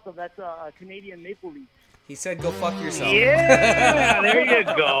 That's awesome. That's a Canadian Maple Leaf. He said, "Go fuck yourself." Yeah, there you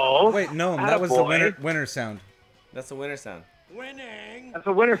go. Wait, no, that was the Attaboy. winner sound. That's the winner sound. Winning. That's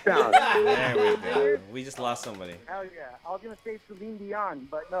a winner sound. There we go. We just lost somebody. Hell yeah. I was gonna say Celine Dion,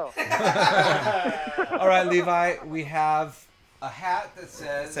 but no. All right, Levi, we have a hat that It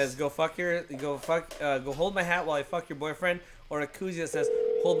says says, "Go hold my hat while I fuck your boyfriend," or a koozie that says,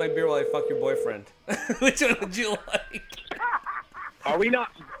 "Hold my beer while I fuck your boyfriend." Which one would you like? Are we not?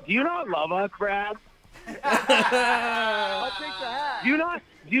 Do you not love us, Brad? I'll take the hat. Do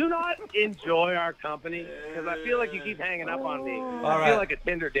you not enjoy our company? Because I feel like you keep hanging up on me. I right. feel like a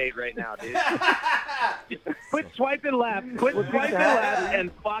Tinder date right now, dude. Quit swiping left. Quit swiping left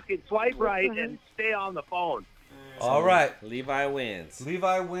and fucking swipe right and stay on the phone. All right. Levi wins.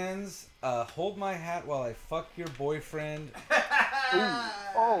 Levi wins. Hold my hat while I fuck your boyfriend.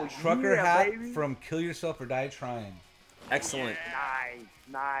 Oh, Trucker yeah, hat baby. from Kill Yourself or Die Trying. Excellent.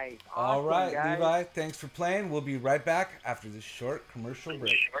 Nice. All Awesome, right, guys. Levi. Thanks for playing. We'll be right back after this short commercial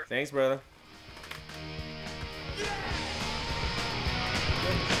break. Thanks, brother.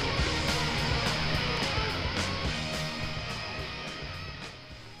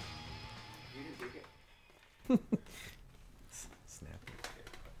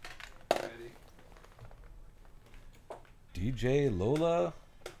 DJ Lola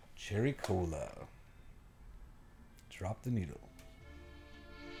Cherry Cola. Drop the needle.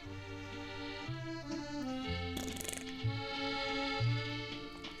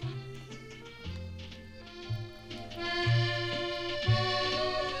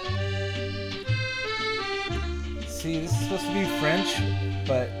 See, this is supposed to be French,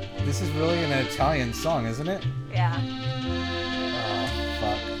 but this is really an Italian song, isn't it? Yeah. Oh,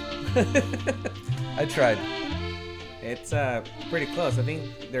 fuck. I tried. It's pretty close. I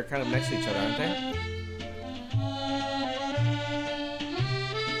think they're kind of next to each other, aren't they?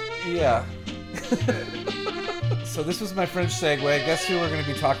 Yeah. So this was my French segue. Guess who we're going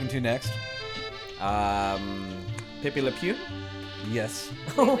to be talking to next? Pepe Le Pew? Yes.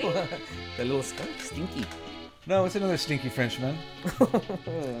 The little skunk, Stinky. No, it's another stinky Frenchman.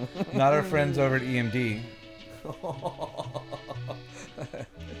 Not our friends over at EMD.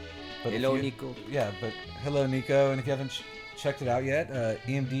 But hello, Nico. Yeah, but hello, Nico. And if you haven't checked it out yet,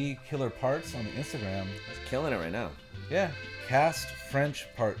 EMD Killer Parts on Instagram. It's killing it right now. Yeah, cast French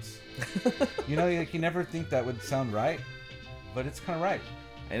parts. You know, like, you never think that would sound right, but it's kind of right.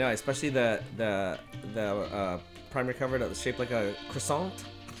 I know, especially the primary cover that was shaped like a croissant.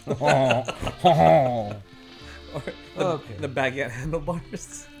 Or the baguette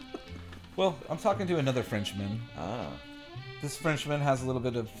handlebars. Well, I'm talking to another Frenchman. Ah. This Frenchman has a little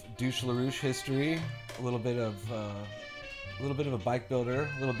bit of douche LaRouche history, a little bit of a bike builder,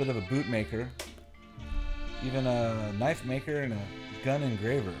 a little bit of a boot maker, even a knife maker and a gun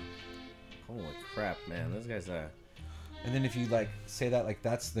engraver. Holy crap, man! This guy's a. And then if you like say that like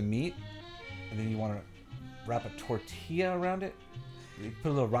that's the meat, and then you want to wrap a tortilla around it, you put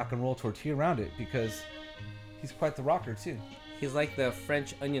a little rock and roll tortilla around it because he's quite the rocker too. He's like the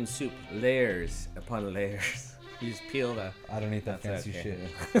French onion soup, layers upon layers. You just peel the. I don't eat that fancy okay.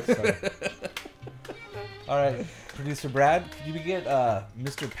 shit. Sorry. All right, producer Brad, could you get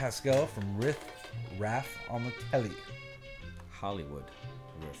Mr. Pascal from Riff Raff on the telly? Hollywood,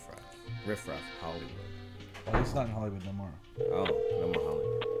 Riff Raff, Hollywood. Oh, he's not in Hollywood no more. Oh, no more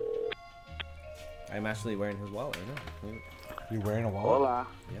Hollywood. I'm actually wearing his wallet right now. You're wearing a wallet? Hola.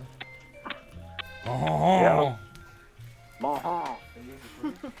 Yeah. Oh. Yeah.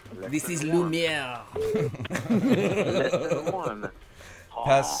 This is Lumiere.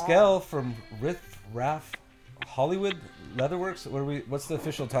 Pascal from Riff Raff Hollywood Leatherworks. What's the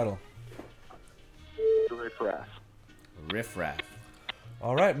official title? Riff Raff. Riff Raff.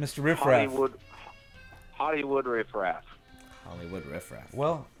 All right, Mr. Riff Raff. Hollywood Riff Raff. Hollywood Riff Raff.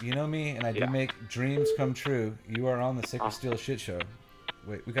 Well, you know me, and I do make dreams come true. You are on the Sick or Steel Shit Show.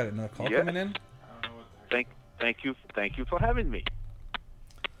 Wait, we got another call coming in? Thank you for having me.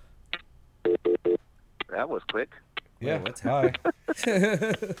 That was quick. Yeah, what's hi.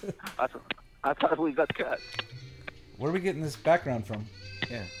 I thought we got cut. Where are we getting this background from?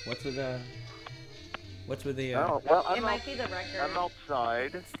 Yeah, what's with the? Oh, well, It might be the record. I'm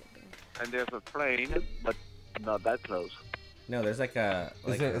outside, and there's a plane, but not that close. No, there's like a.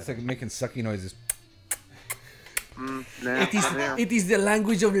 It's like making sucky noises. It is the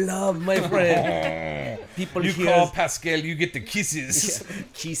language of love, my friend. People you here. call Pascal, you get the kisses. Yeah.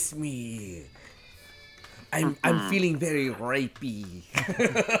 Kiss me. I'm feeling very rapey.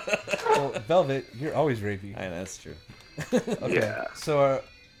 Well, Velvet, you're always rapey. I know, that's true. Okay, Yeah. so our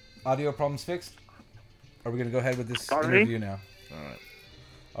audio problem's fixed? Are we going to go ahead with this Sorry? interview now?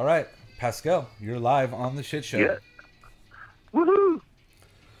 All right, Pascal, you're live on the Shit Show. Yeah. Woohoo!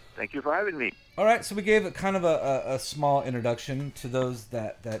 Thank you for having me. All right, so we gave it kind of a small introduction to those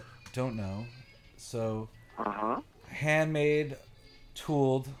that don't know. So, handmade,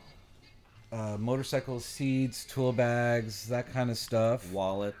 tooled, motorcycles, seeds, tool bags, that kind of stuff.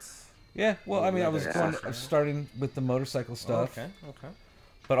 Wallets. Yeah, well, I mean, I was starting with the motorcycle stuff. Oh, okay.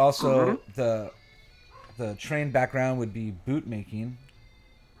 But also the train background would be boot making.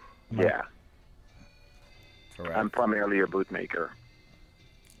 Yeah. Correct. I'm primarily a boot maker.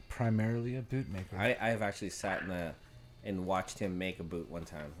 Primarily a boot maker. I have actually sat and watched him make a boot one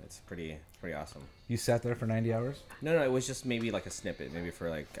time. It's pretty awesome. You sat there for 90 hours? No, it was just maybe like a snippet, maybe for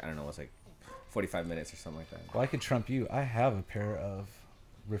like I don't know, it was like 45 minutes or something like that. Well, I could trump you. I have a pair of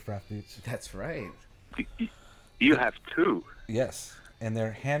Riff Raff boots. That's right. You have two. Yes, and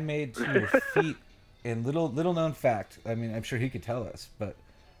they're handmade to your feet. And little known fact, I mean, I'm sure he could tell us, but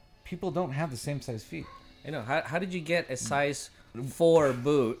people don't have the same size feet. I know. How did you get a size 4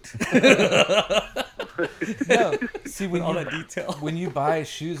 boot? No, see when all you, the detail. When you buy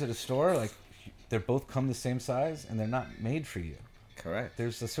shoes at a store, like they're both come the same size, and they're not made for you. Correct.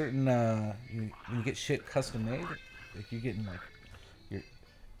 There's a certain when you get shit custom made, like you're getting like your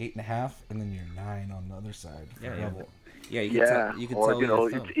 8.5, and then you're 9 on the other side. Yeah, level. You can tell or with you know,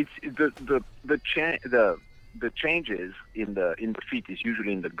 your thumb. it's the changes in the feet is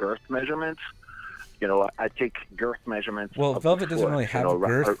usually in the girth measurements. You know, I take girth measurements. Well, of Velvet the doesn't foot, really you have know,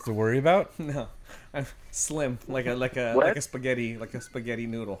 girth to worry about. No, I'm slim, like a What? spaghetti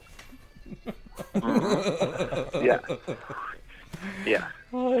noodle. Yeah. Yeah.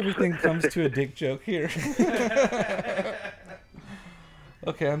 Oh, everything comes to a dick joke here.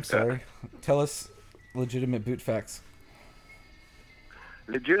 Okay, I'm sorry. Tell us legitimate boot facts.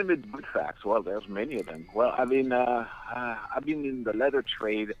 Legitimate boot facts. Well, there's many of them. Well, I mean, I've been in the leather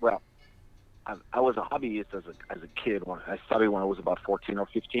trade. Well, I was a hobbyist as a kid. When I started when I was about 14 or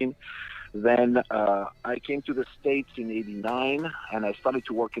 15. Then I came to the States in '89, and I started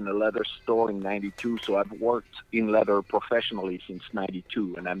to work in a leather store in '92. So I've worked in leather professionally since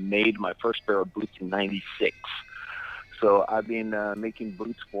 '92, and I made my first pair of boots in '96. So I've been making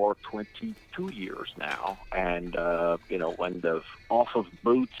boots for 22 years now, and you know, when the off of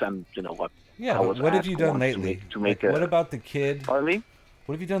boots, and you know what? Yeah, I but was what have asked you done once lately? to make Like, a, what about the kid? Pardon me?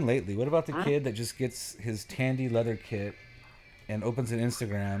 What have you done lately? What about the kid that just gets his Tandy leather kit and opens an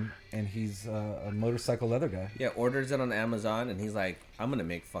Instagram, and he's a motorcycle leather guy? Yeah, orders it on Amazon, and he's like, "I'm gonna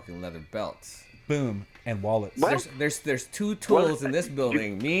make fucking leather belts." Boom, and wallets. There's two tools in this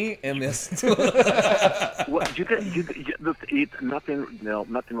building, me and this tool. Well,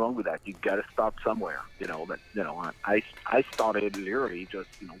 nothing wrong with that. You got to start somewhere. You know, but you know, I started literally just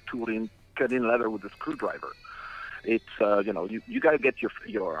cutting leather with a screwdriver. It's you know, you got to get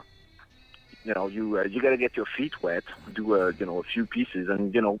your you got to get your feet wet, do a few pieces,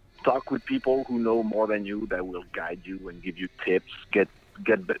 and you know, talk with people who know more than you that will guide you and give you tips. Get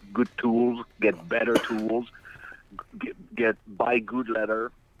good tools, get better tools, buy good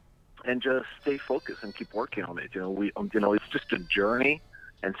leather, and just stay focused and keep working on it. You know, it's just a journey,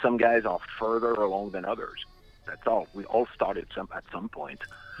 and some guys are further along than others. That's all. We all started at some point.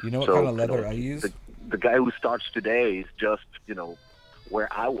 You know what kind of leather I use? The guy who starts today is just, you know, where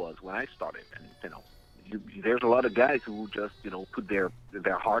I was when I started, and you know, there's a lot of guys who just, you know, put their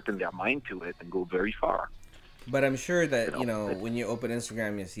heart and their mind to it and go very far. But I'm sure that, you know, when you open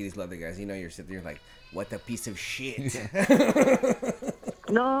Instagram, you see these leather guys, you know, you're sitting there like, what a piece of shit.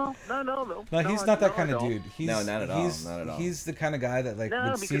 No, No, he's not that kind of dude. He's, No, not at all, not at all. He's the kind of guy that like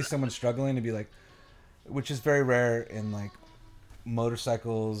No, would see because- someone struggling and be like, which is very rare in like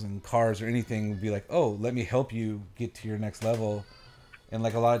motorcycles and cars or anything, would be like, oh, let me help you get to your next level. And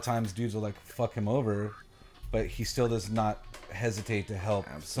like a lot of times dudes will like fuck him over, but he still does not hesitate to help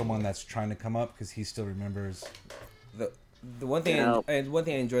someone that's trying to come up because he still remembers. The one thing I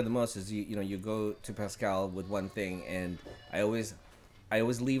enjoy the most is you go to Pascal with one thing, and I always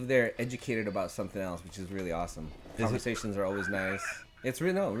leave there educated about something else, which is really awesome. Conversations are always nice. It's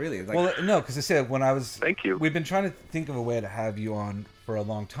really. It's like, Well, no, because I said when I was. Thank you. We've been trying to think of a way to have you on for a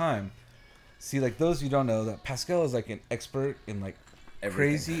long time. See, like those who don't know that Pascal is like an expert in like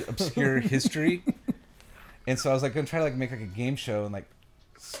crazy obscure history, and so I was like gonna try to like make like a game show and like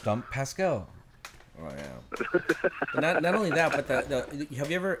stump Pascal. Oh yeah. not only that, but the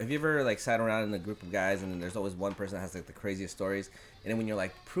have you ever like sat around in a group of guys and then there's always one person that has like the craziest stories, and then when you're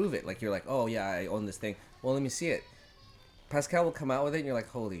like, prove it, like you're like, oh yeah, I own this thing. Well, let me see it. Pascal will come out with it, and you're like,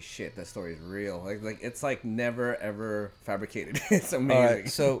 holy shit, that story is real. Like it's like never ever fabricated. It's amazing. All right,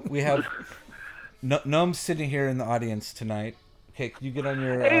 so we have Gnome sitting here in the audience tonight. Okay, can you get on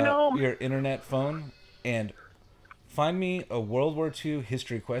your internet phone and find me a World War II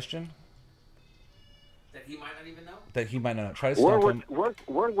history question That he might not even know? that he might not know. Try to stump him. World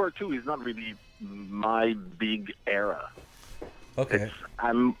War II is not really my big era. Okay.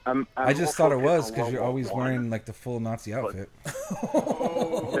 I'm I just more thought it focused was on because you're World always War I. wearing like the full Nazi outfit.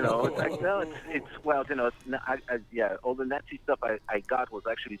 You know, it's like, no, it's well, you know, yeah, all the Nazi stuff I got was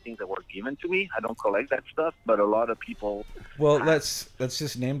actually things that were given to me. I don't collect that stuff, but a lot of people. Well, let's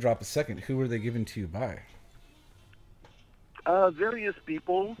just name drop a second. Who were they given to you by? Various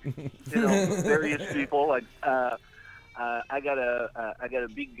people, you know, various people. Like, I got a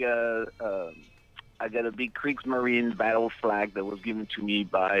big Kriegsmarine battle flag that was given to me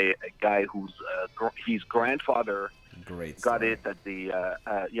by a guy whose his grandfather got it at the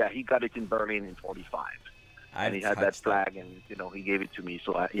he got it in Berlin in '45, and he had that flag, and you know he gave it to me.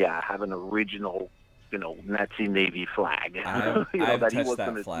 So I have an original, you know, Nazi Navy flag. I've that he touched was that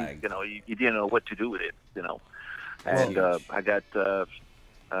gonna, flag. You know, he didn't know what to do with it. You know, That's and huge. I got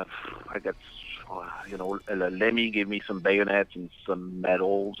you know, Lemmy gave me some bayonets and some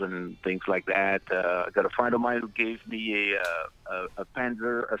medals and things like that. I got a friend of mine who gave me a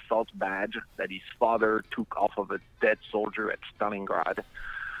Panzer assault badge that his father took off of a dead soldier at Stalingrad.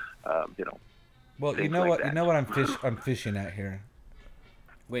 You know. Well, you things know like what? that. You know what I'm fishing at here.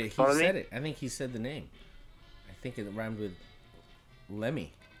 Wait, he Pardon me? said it. I think he said the name. I think it rhymed with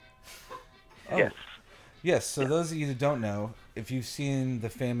Lemmy. Oh. Yes. Yes. So those of you that don't know, if you've seen the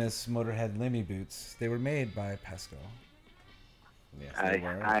famous Motorhead Lemmy boots, they were made by Pascal. Yes,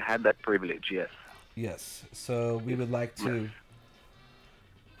 I had that privilege. Yes. Yes. So we would like to.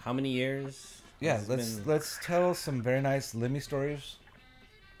 How many years? Yeah, It's let's tell some very nice Lemmy stories,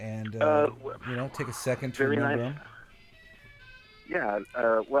 and take a second to very remember nice. them.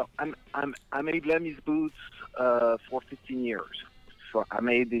 Yeah. Well, I made Lemmy's boots for 15 years. So I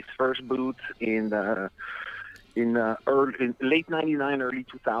made these first boots in late '99, early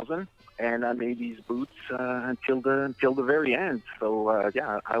 2000, and I made these boots until the very end. So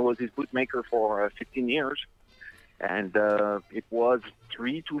yeah, I was his boot maker for 15 years, and it was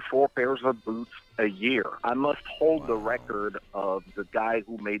 3 to 4 pairs of boots a year. I must hold the record of the guy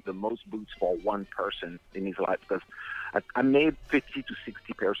who made the most boots for one person in his life, because I made 50 to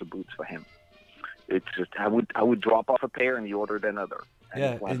 60 pairs of boots for him. It's just I would drop off a pair and he ordered another. And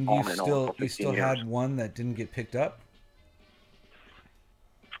Yeah, it went and on you on still for 15 years. had one that didn't get picked up.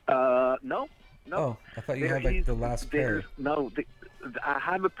 No. Oh, I thought you There had like is- the last pair. I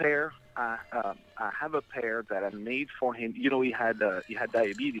have a pair. I have a pair that I made for him. You know, he had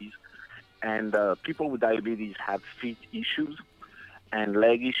diabetes, and people with diabetes have feet issues and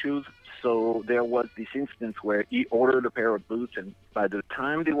leg issues. So there was this instance where he ordered a pair of boots, and by the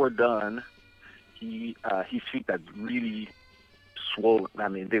time they were done, his feet had really swollen. I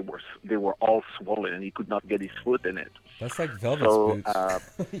mean, they were all swollen, and he could not get his foot in it. That's like Velvet's So,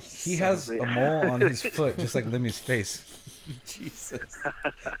 boots. He has a mole on his foot, just like Lemmy's face. Jesus.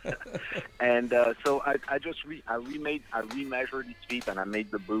 And so I remeasured his feet, and I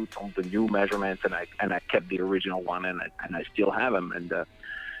made the boots on the new measurements, and I kept the original one, and I still have them, and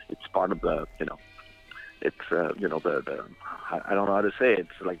it's part of the it's the I don't know how to say it.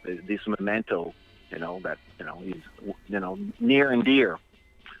 It's like this memento, that is near and dear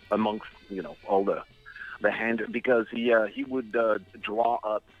amongst all the hand, because he would draw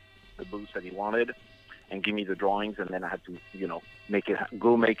up the boots that he wanted and give me the drawings, and then I had to make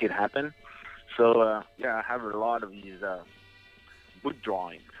it happen. So yeah, I have a lot of these boot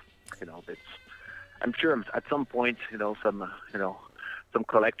drawings. I'm sure at some point some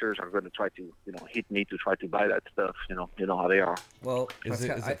collectors are going to try to hit me to try to buy that stuff. You know how they are. Well, is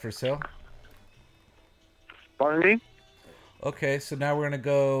it for sale? Pardon me? Okay, so now we're gonna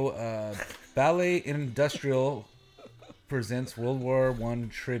go. Ballet Industrial presents World War I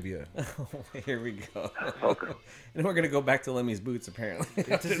trivia. Here we go. Okay. And we're gonna go back to Lemmy's boots, apparently.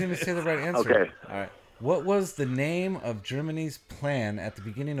 It doesn't even say the right answer. Okay. All right. What was the name of Germany's plan at the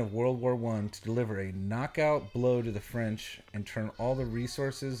beginning of World War I to deliver a knockout blow to the French and turn all the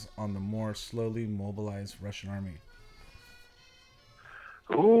resources on the more slowly mobilized Russian army?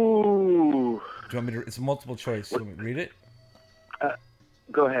 Ooh. Do you want me to? It's a multiple choice. Do you want me to read it?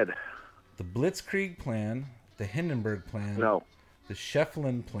 Go ahead. The Blitzkrieg Plan, the Hindenburg Plan, No. the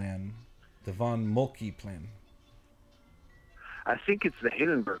Schefflin Plan, the von Moltke Plan. I think it's the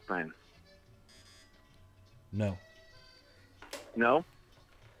Hindenburg Plan. No. No?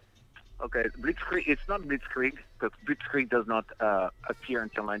 Okay, Blitzkrieg. It's not Blitzkrieg, because Blitzkrieg does not appear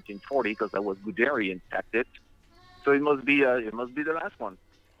until 1940, because that was Guderian tactic. So it must be the last one.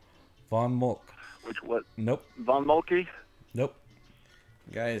 Von Moltke. Which was? Nope. Von Moltke? Nope.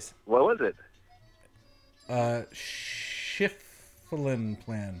 Guys. What was it? Schefflin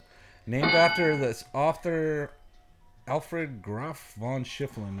Plan, named after this author Alfred Graf von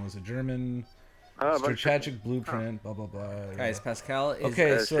Schefflin, was a German strategic blueprint. Blah blah blah. Guys, Pascal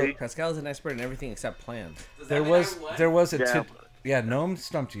is Pascal is an expert in everything except plans. There was a Noam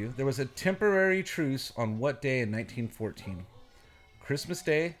stumped you. There was a temporary truce on what day in 1914? Christmas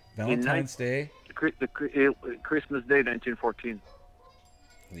Day, Valentine's Day. Christmas Day, 1914.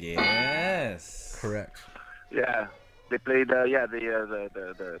 Yes. Correct. Yeah, they played.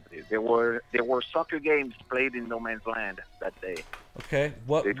 There were soccer games played in no man's land that day. Okay.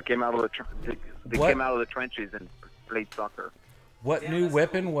 What? They came out of the trenches and played soccer. What new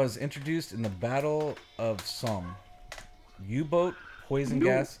weapon was introduced in the Battle of Somme? U-boat, poison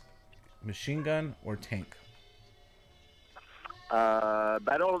gas, machine gun, or tank?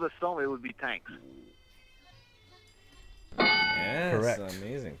 Battle of the Somme, it would be tanks. Yes, Correct.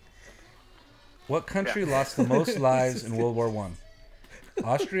 Amazing. What country lost the most lives in World War I?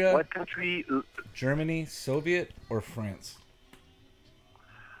 Austria? What country? Germany, Soviet, or France?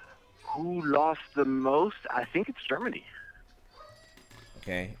 Who lost the most? I think it's Germany.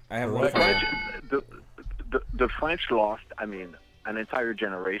 Okay, I have one. The French lost. I mean, an entire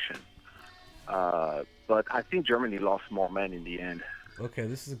generation. But I think Germany lost more men in the end. Okay,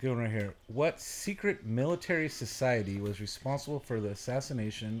 this is a good one right here. What secret military society was responsible for the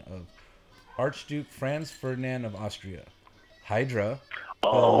assassination of Archduke Franz Ferdinand of Austria? Hydra, the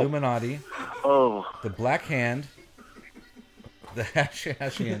Illuminati, the Black Hand, the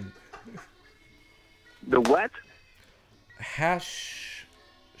Hashian. The what? Hashian.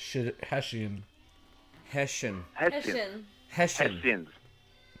 Hessian. Hessian. Hessians.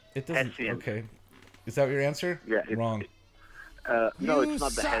 It doesn't. Hessians. Okay. Is that your answer? Yeah. Wrong. No, it's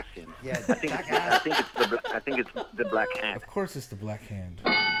not the Hessians. Yeah, I think it's the Black Hand. Of course, it's the Black Hand.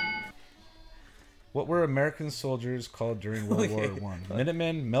 What were American soldiers called during World War One?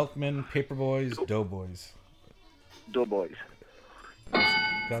 Minutemen, milkmen, paperboys, doughboys. Doughboys.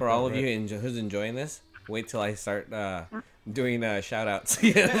 For all of you who's enjoying this, wait till I start doing shout outs.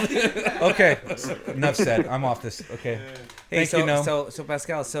 Okay, enough said. I'm off this. Okay. Hey, Thank you, Noam. So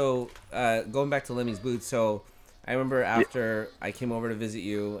Pascal, going back to Lemmy's boots, so I remember after I came over to visit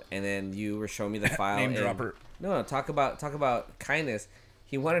you, and then you were showing me the file. Name and, dropper. No, talk about kindness.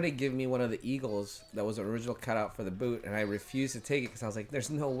 He wanted to give me one of the Eagles that was an original cutout for the boot, and I refused to take it because I was like, "There's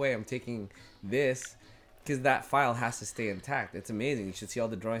no way I'm taking this." Because that file has to stay intact. It's amazing. You should see all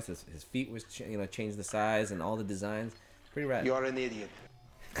the drawings. His feet was, changed the size and all the designs. Pretty rad. You're an idiot.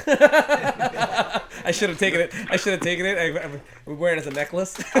 I should have taken it. I'm wearing it as a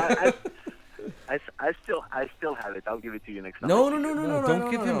necklace. I still have it. I'll give it to you next time. No. Don't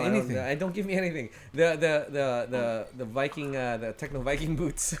give him anything. I don't give me anything. The Viking, the Techno Viking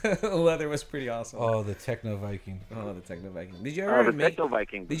boots leather was pretty awesome. Oh, the Techno Viking. Did you ever make Techno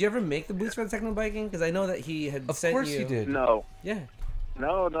Viking? Did you ever make the boots for the Techno Viking? Because I know that he had sent you. Of course he did. No. Yeah.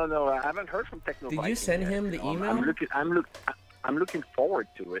 No. I haven't heard from Techno Viking. Did you send him the email? I'm looking forward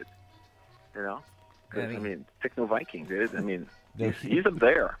to it. You know. I mean, Techno Viking, dude. I mean. He's up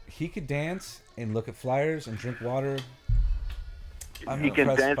there. He could dance and look at flyers and drink water. I'm he can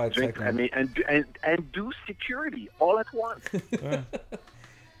impressed dance, by drink, Techno. and do security all at once. Yeah.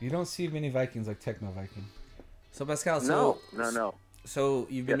 You don't see many Vikings like Techno Viking. So Pascal, No. So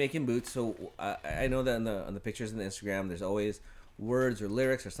you've been making boots. So I know that on the pictures on the Instagram, there's always words or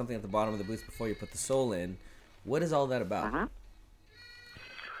lyrics or something at the bottom of the boots before you put the sole in. What is all that about? Mm-hmm.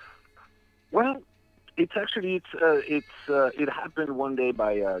 Well, it happened one day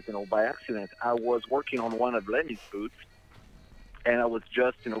by accident. I was working on one of Lemmy's boots, and I was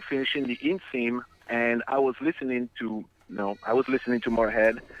just finishing the inseam, and I was listening to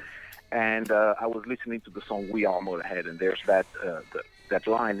Motorhead, and I was listening to the song "We Are Motorhead," and there's that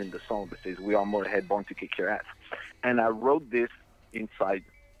line in the song that says "We are Motorhead, born to kick your ass," and I wrote this inside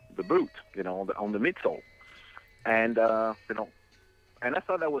the boot, on the midsole, and and I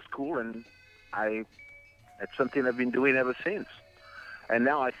thought that was cool, and it's something I've been doing ever since. And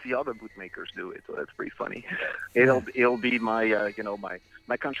now I see other bootmakers do it, so that's pretty funny. It'll be my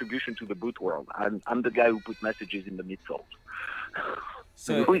my contribution to the boot world. I'm the guy who put messages in the midsoles.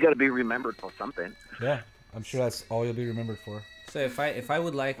 So we got to be remembered for something. Yeah, I'm sure that's all you'll be remembered for. So if I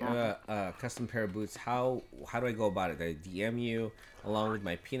would like a custom pair of boots, how do I go about it? Do I DM you along with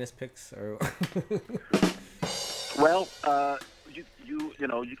my penis pics, or? Well,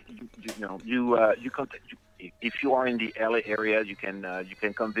 if you are in the LA area, you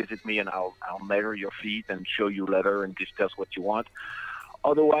can come visit me, and I'll measure your feet and show you leather and discuss what you want.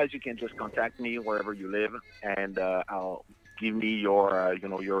 Otherwise, you can just contact me wherever you live, and I'll give me your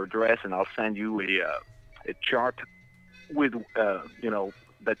your address, and I'll send you a chart with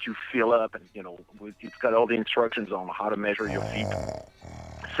that you fill up, and it's got all the instructions on how to measure your feet.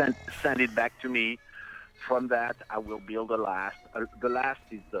 Send it back to me. From that, I will build a last. The last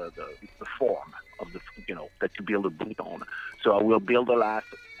is the form of the that you build a boot on. So I will build a last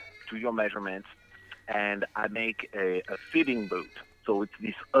to your measurements, and I make a fitting boot. So it's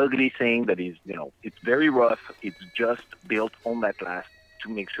this ugly thing that is it's very rough. It's just built on that last to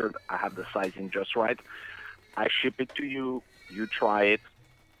make sure that I have the sizing just right. I ship it to you. You try it.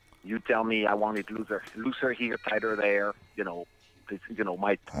 You tell me I want it looser here, tighter there.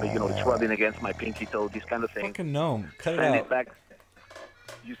 It's rubbing against my pinky toe, this kind of thing. Fucking Noam, cut send it out. it back.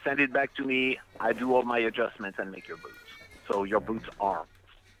 You send it back to me. I do all my adjustments and make your boots. So your boots are.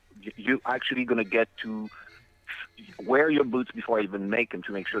 You actually gonna get to wear your boots before I even make them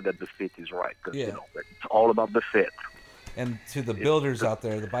to make sure that the fit is right. Because it's all about the fit. And to the builders out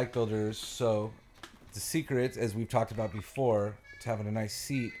there, the bike builders, so the secret, as we've talked about before, to having a nice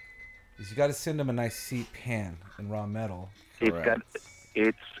seat, is you got to send them a nice seat pan in raw metal.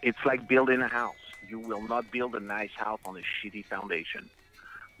 It's like building a house. You will not build a nice house on a shitty foundation.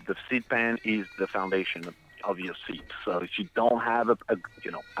 The seat pan is the foundation. of your seat. So if you don't have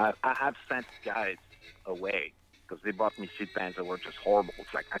I have sent guys away because they bought me seat pans that were just horrible.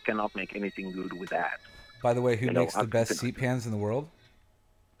 It's like I cannot make anything good with that. By the way, who makes the best seat pans in the world?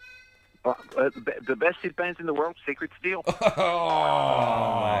 The best seat pans in the world, Sacred Steel. Oh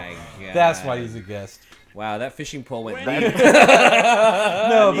my god. That's why he's a guest. Wow, that fishing pole went deep.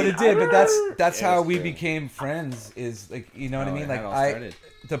 No, but it did. But that's how we became friends. Is like, you know what I mean? Like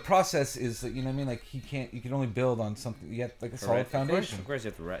the process is like, you know what I mean? Like you can only build on something. You get like a solid foundation. Of course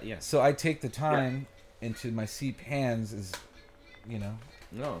you have to. Yeah. So I take the time into my seat pans. Is, you know.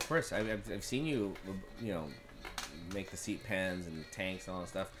 No, of course. I've seen you, you know, make the seat pans and tanks and all that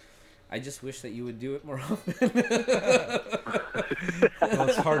stuff. I just wish that you would do it more often. Well,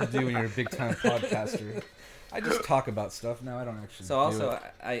 it's hard to do when you're a big-time podcaster. I just talk about stuff now. I don't actually. So also,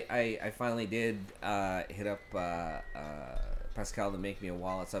 I finally did hit up Pascal to make me a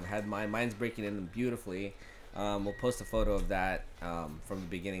wallet. So I've had mine's breaking in beautifully. We'll post a photo of that from the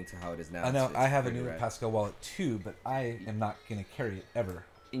beginning to how it is now. I know I have a new Pascal wallet too, but I am not gonna carry it ever.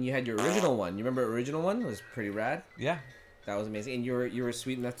 And you had your original one. You remember original one? It was pretty rad. Yeah, that was amazing. And you were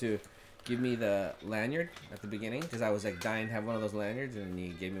sweet enough to give me the lanyard at the beginning because I was like dying to have one of those lanyards, and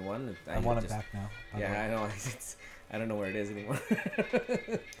you gave me one. I want it back now. Yeah, I know. I don't know where it is anymore.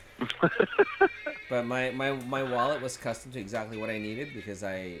 But my wallet was custom to exactly what I needed because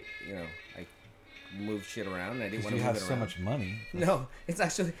I moved shit around. And I didn't want to move it around. You have so much money. No, it's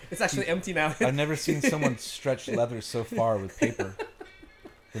actually empty now. I've never seen someone stretch leather so far with paper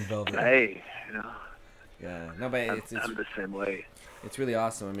than velvet. Hey, you know. Yeah, no, but it's I'm the same way. It's really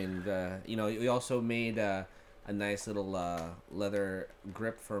awesome. I mean, we also made a nice little leather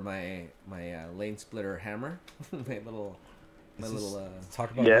grip for my lane splitter hammer. my little.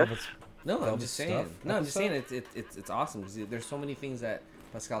 Talk about velvet's No, I'm velvet just saying. stuff. No, I'm just saying it's awesome because there's so many things that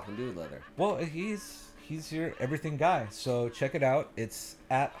Pascal can do with leather. Well, he's your everything guy. So check it out. It's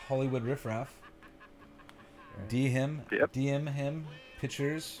at Hollywood Riffraff. DM him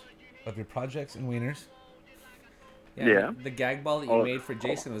pictures of your projects and wieners. Yeah. The gag ball that you made for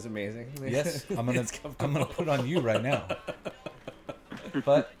Jason was amazing. Yes, I'm gonna put it on you right now.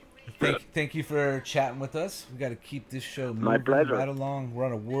 But thank you for chatting with us. We got to keep this show moving right along. We're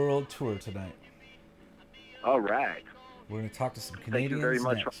on a world tour tonight. All right. We're gonna talk to some Canadians. Thank you very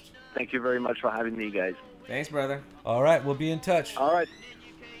much. Next. Thank you very much for having me, guys. Thanks, brother. All right, we'll be in touch. All right.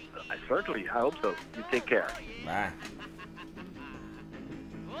 Certainly, I hope so. You take care. Bye.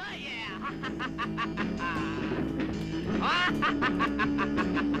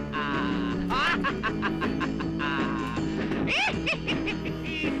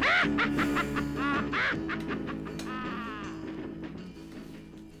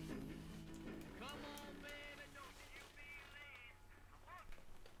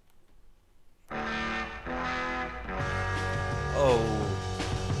 Oh,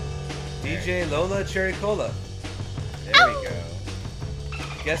 DJ Lola Cherry Cola. There we go.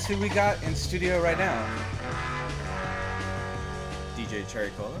 Guess who we got in studio right now? DJ Cherry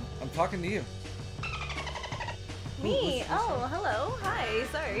Cola? I'm talking to you. Me? Oh, hello. Hi.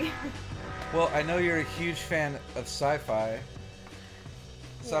 Sorry. Well, I know you're a huge fan of sci-fi.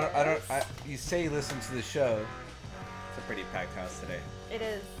 So Yes. you say you listen to the show. It's a pretty packed house today. It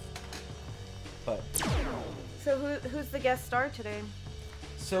is. But So who's the guest star today?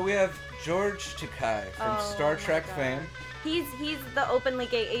 so we have George Takei from Star Trek fame. He's the openly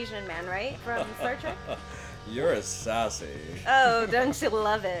gay Asian man, right? From Star Trek? You're a sassy. Oh, don't you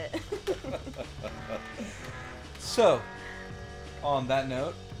love it? So, on that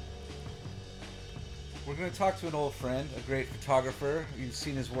note, we're going to talk to an old friend, a great photographer. You've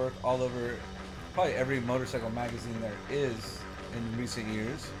seen his work all over probably every motorcycle magazine there is in recent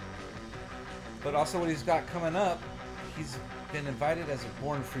years. But also what he's got coming up, he's been invited as a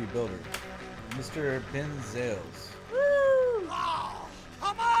Born Free builder, Mr. Ben Zales. Woo! Oh,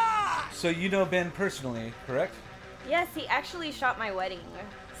 come on! So you know Ben personally, correct? Yes, he actually shot my wedding.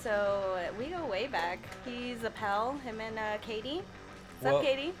 So we go way back. He's a pal, him and Katie. What's up,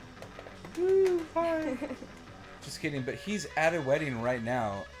 Katie? Woo, hi. Just kidding, but he's at a wedding right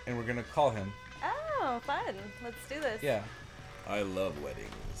now, and we're going to call him. Oh, fun. Let's do this. Yeah. I love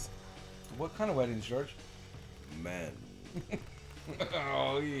weddings. What kind of weddings, George? Men.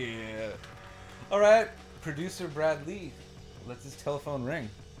 Oh, yeah. All right, producer Brad Lee. Let's his telephone ring.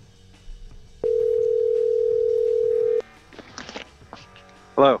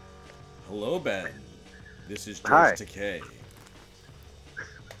 Hello. Hello, Ben. This is George Hi. Takei.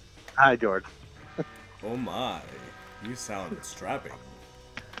 Hi, George. Oh my, you sound strapping.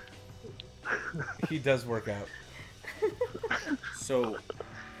 He does work out. So,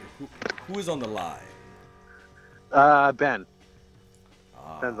 who is on the line? Ben.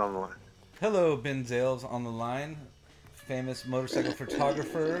 Ben's on the line. Hello, Ben Zales on the line, famous motorcycle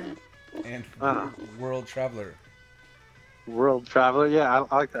photographer and world traveler. World traveler, yeah,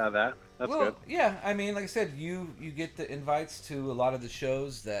 I like to have that. That's well, good. Yeah, I mean, like I said, you get the invites to a lot of the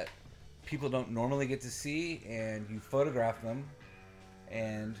shows that people don't normally get to see, and you photograph them,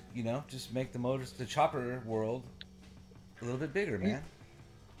 and just make the chopper world a little bit bigger, man.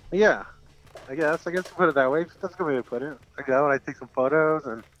 Yeah, I guess you put it that way. That's a good way to put it. I go and I take some photos,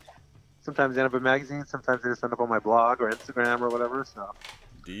 and sometimes they end up in magazines. Sometimes they just end up on my blog or Instagram or whatever. So.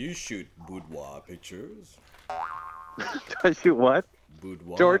 Do you shoot boudoir pictures? Do I shoot what?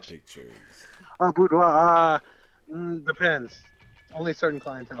 Boudoir George? pictures. Oh, boudoir. Depends. Only certain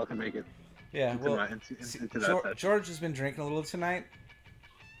clientele can make it. Yeah, into well, that George has been drinking a little tonight,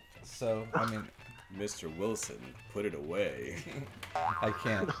 so I mean, Mr. Wilson, put it away. I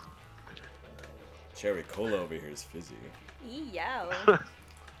can't. Cherry cola over here is fizzy. Yow.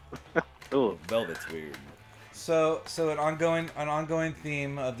 Oh, velvet's weird. So an ongoing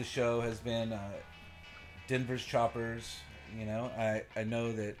theme of the show has been Denver's choppers. I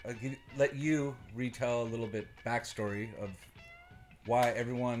know that let you retell a little bit backstory of why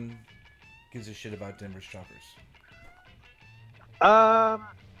everyone gives a shit about Denver's choppers. I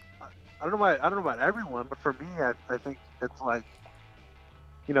don't know about everyone, but for me, I think it's like,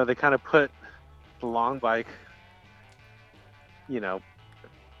 they kind of put the long bike,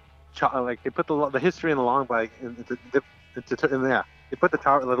 like they put the history in the long bike into they put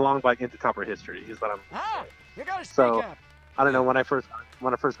the long bike into topper history. Is what I'm. You gotta so I don't know, when I first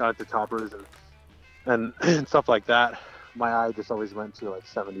got into toppers and stuff like that, my eye just always went to like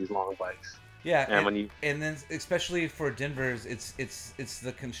 70s long bikes. Yeah, and then especially for Denver's, it's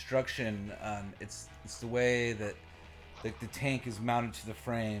the construction, it's the way that the tank is mounted to the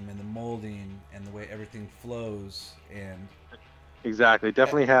frame and the molding and the way everything flows and. Exactly,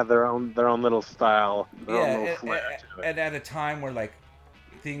 definitely have their own little style, their own little flair to it. And at a time where like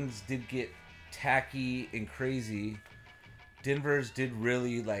things did get tacky and crazy, Denver's did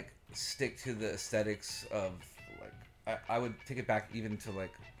really like stick to the aesthetics of like I would take it back even to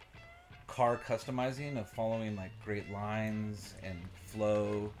like car customizing of following like great lines and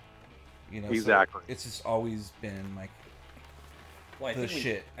flow, Exactly. So it's just always been like I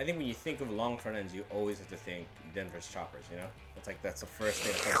think when you think of long front ends, you always have to think Denver's choppers. It's like that's the first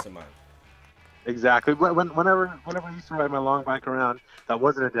thing that comes to mind. Exactly. Whenever I used to ride my long bike around that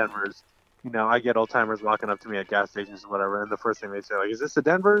wasn't a Denver's, I get old timers walking up to me at gas stations or whatever, and the first thing they say, like, "Is this a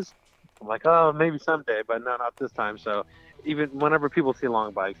Denver's?" I'm like, "Oh, maybe someday, but no, not this time." So even whenever people see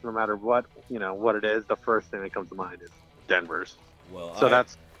long bikes, no matter what what it is, the first thing that comes to mind is Denver's. Well, so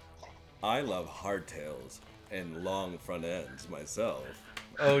I love hardtails and long front ends myself.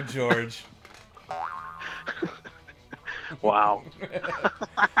 Oh, George. Wow.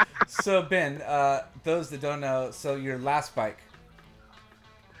 So Ben, those that don't know, so your last bike.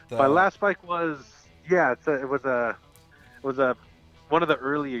 My last bike was it was one of the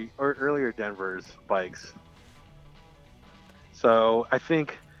earlier Denver's bikes. So I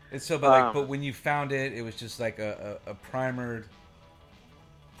think. And so, but when you found it, it was just like a primered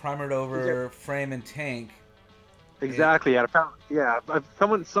over frame and tank. Exactly.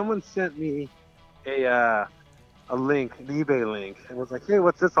 Someone sent me a link, an eBay link, and was like, "Hey,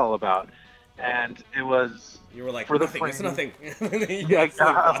 what's this all about?" And it was. You were like, for nothing. The it's nothing. Yeah,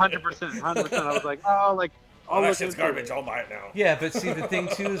 100%. I was like, oh, that shit's garbage. I'll buy it now. Yeah, but see, the thing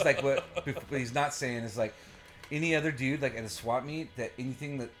too is like what he's not saying is like any other dude like at a swap meet that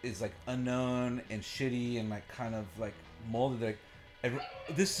anything that is like unknown and shitty and like kind of like molded like.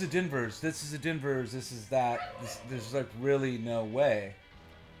 This is a Denver's. This is a Denver's. This is that. There's like really no way.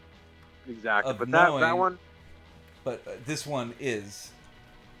 Exactly, but that one. But this one is.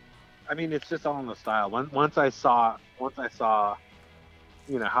 I mean, it's just all in the style. Once I saw, how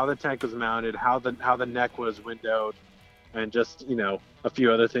the tank was mounted, how the neck was windowed, and just a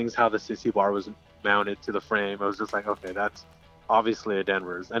few other things, how the CC bar was mounted to the frame. I was just like, okay, that's obviously a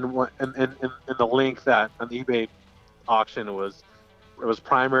Denver's. And the link that on the eBay auction it was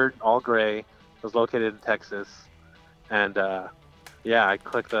primered, all gray. It was located in Texas, and I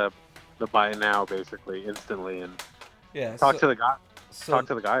clicked the buy now basically instantly and talk to the guy. Talk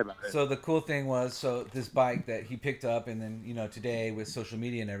to the guy about it. So the cool thing was, this bike that he picked up, and then today with social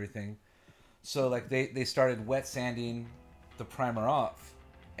media and everything, so like they started wet sanding the primer off,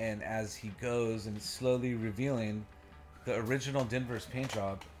 and as he goes and slowly revealing the original Denver's paint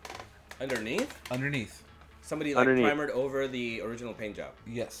job underneath. Somebody primered over the original paint job.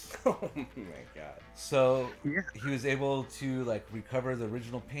 Yes. Oh my god. So he was able to like recover the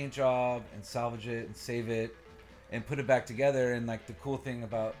original paint job and salvage it and save it. and put it back together. And like the cool thing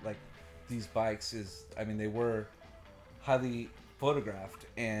about like these bikes is, I mean, they were highly photographed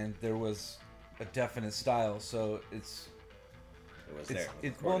and there was a definite style. So it's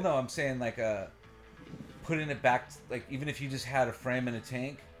well, no, I'm saying like putting it back, like even if you just had a frame and a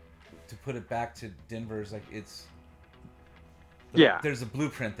tank, to put it back to Denver's, like there's a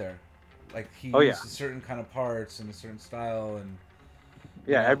blueprint there. Like he used a certain kind of parts and a certain style and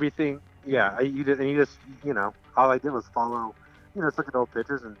everything. Yeah, you just all I did was follow, just look at old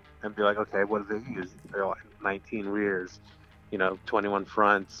pictures and be like, okay, what do they use? They're like 19 rears, 21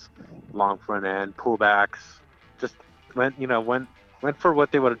 fronts, long front end, pullbacks. Just went for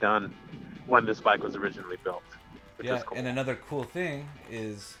what they would have done when this bike was originally built. Which is cool. And another cool thing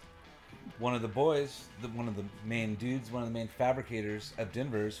is one of the boys, one of the main dudes, one of the main fabricators of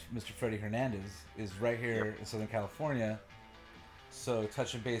Denver's, Mr. Freddie Hernandez, is right here in Southern California. So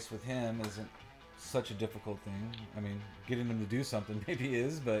touching base with him isn't such a difficult thing. I mean, getting him to do something maybe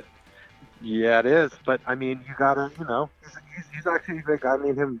is, but... Yeah, it is. But, I mean, you gotta, he's actually a great guy. Me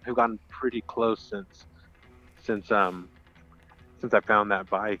and him have gotten pretty close since I found that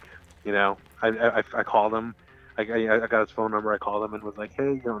bike. I called him. I got his phone number. I called him and was like,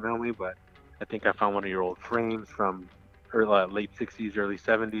 hey, you don't know me, but I think I found one of your old frames from late 60s, early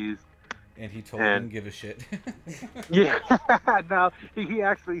 70s. And he told him give a shit. Yeah, no, he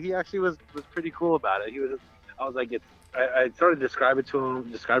actually was pretty cool about it. I was like, I started describing it to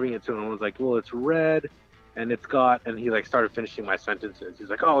him. I was like, well, it's red, and and he like started finishing my sentences. He's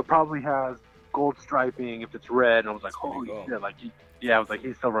like, oh, it probably has gold striping if it's red. And I was like, holy shit, like, I was like,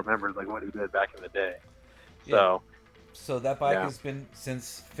 he still remembers like what he did back in the day. So that bike has been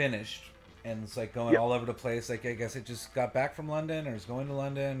since finished, and it's like going all over the place. Like I guess it just got back from London, or is going to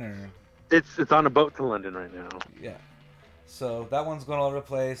London, or it's on a boat to London right now. Yeah. So that one's going all over the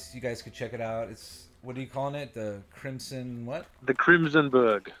place. You guys could check it out. It's, what are you calling it? The Crimson what? The Crimson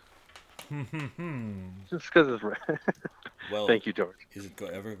Bug. Just because it's red. Well, thank you, George. Is it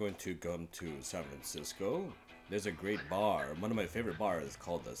ever going to come to San Francisco? There's a great bar. One of my favorite bars is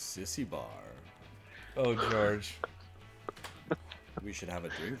called the Sissy Bar. Oh, George. We should have a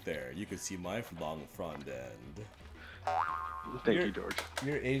drink there. You could see my long front end. Thank you, George.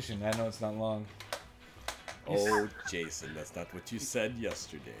 You're Asian. I know it's not long. Oh, Jason, that's not what you said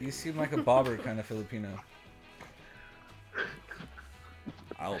yesterday. You seem like a bobber kind of Filipino.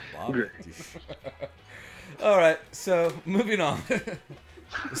 I'll bob it. All right, so moving on.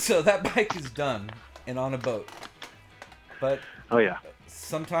 So that bike is done and on a boat. But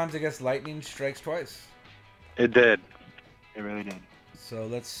sometimes I guess lightning strikes twice. It did. It really did. So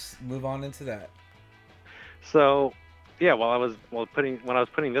let's move on into that. So, yeah, when I was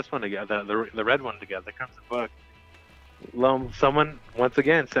putting this one together, the red one together, the Crimson Book, someone once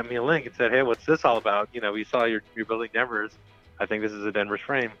again sent me a link and said, "Hey, what's this all about? We saw you're building Denver's. I think this is a Denver's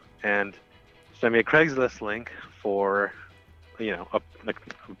frame," and sent me a Craigslist link for, a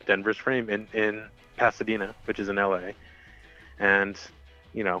Denver's frame in Pasadena, which is in LA, and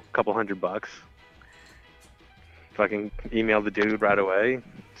a couple $100. Fucking emailed the dude right away.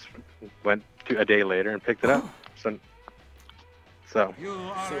 Went to a day later and picked it up. So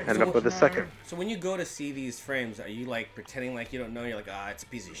ended up with a second. So when you go to see these frames, are you like pretending like you don't know? You're like, it's a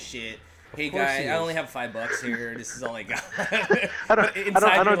piece of shit. Hey guy, I only have $5 here. This is all I got. I don't.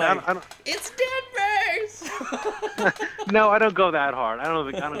 It's Denver's. No, I don't go that hard. I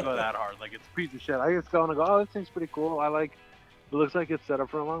don't go that hard. Like it's a piece of shit. I just go and go, oh, this thing's pretty cool. It looks like it's set up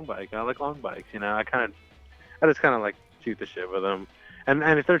for a long bike. I like long bikes. I just kind of like shoot the shit with them. And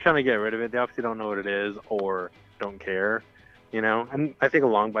if they're trying to get rid of it, they obviously don't know what it is or don't care, And I think a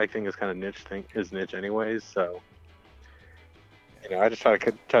long bike thing is kind of niche anyways. So, I just try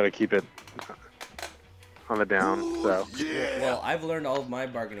to keep it on the down. So. Well, I've learned all of my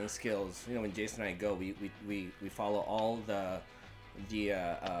bargaining skills. When Jason and I go, we follow all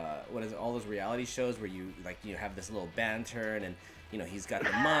all those reality shows where you have this little banter and he's got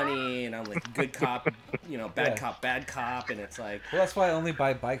the money, and I'm like good cop, bad cop, and it's like... Well, that's why I only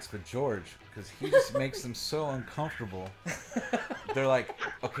buy bikes for George, because he just makes them so uncomfortable. They're like,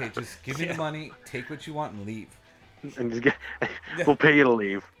 okay, just give me the money, take what you want, and leave. And we'll pay you to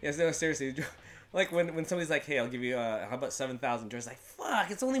leave. Yes, no, seriously. Like when somebody's like, hey, I'll give you, how about $7,000? George's like, fuck,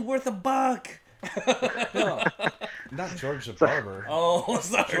 it's only worth $1. No, not George the barber. Oh,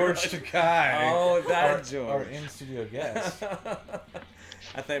 sorry. George Takai. Oh, that George. Our in-studio guest.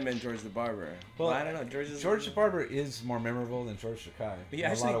 I thought you meant George the barber. Well, I don't know. George the barber is more memorable than George Takai in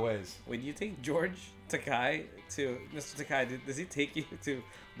a lot of ways. When you take George Takai to Mr. Takai, does he take you to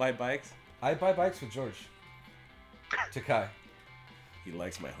buy bikes? I buy bikes with George Takai. He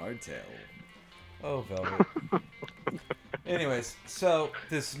likes my hardtail. Oh, Velvet. Anyways, so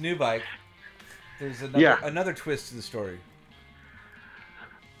this new bike, there's another twist to the story.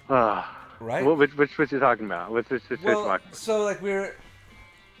 Right? Which you talking about? Which so like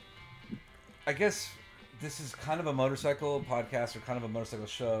I guess this is kind of a motorcycle podcast or kind of a motorcycle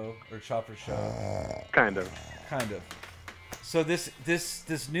show or chopper show. Kind of. So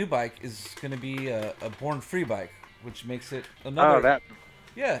this new bike is going to be a Born Free bike, which makes it another. Oh, that.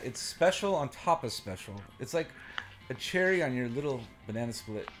 Yeah, it's special on top of special. It's like a cherry on your little banana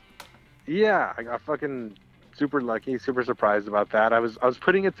split. Yeah, I got fucking super lucky, super surprised about that. I was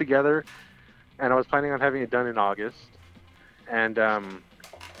putting it together, and I was planning on having it done in August, and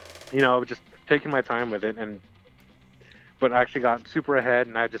just taking my time with it, but I actually got super ahead,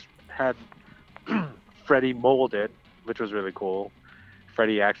 and I just had Freddie mold it, which was really cool.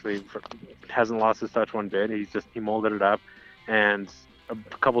 Freddie actually hasn't lost his touch one bit. He molded it up, and a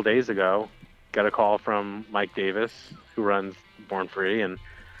couple days ago, got a call from Mike Davis, who runs Born Free, and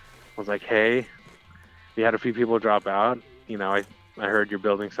I was like, hey, we had a few people drop out. I heard you're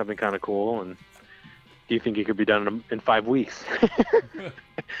building something kind of cool, and do you think it could be done in 5 weeks?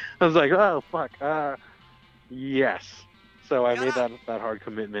 I was like, oh, fuck. Yes. So I made that hard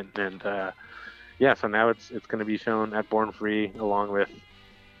commitment, and so now it's going to be shown at Born Free along with,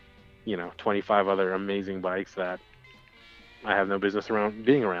 25 other amazing bikes that I have no business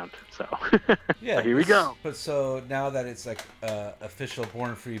being around. So yeah, so here we go. But so now that it's like official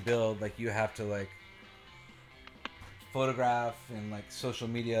Born Free build, like you have to like photograph and like social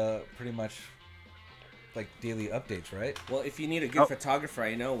media pretty much like daily updates, right? Well, if you need a good photographer,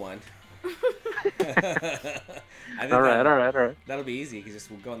 I know one. All right. That'll be easy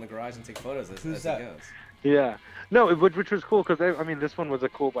because we'll go in the garage and take photos as Who's it goes. Yeah, no, which was cool because this one was a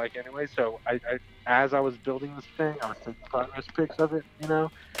cool bike anyway. So I as I was building this thing, I was taking progress pics of it,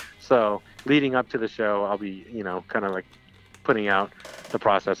 So leading up to the show, I'll be kind of like putting out the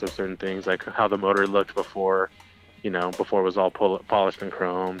process of certain things, like how the motor looked before, before it was all polished and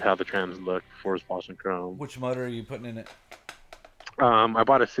chromed, how the trans looked before it was polished and chromed. Which motor are you putting in it? I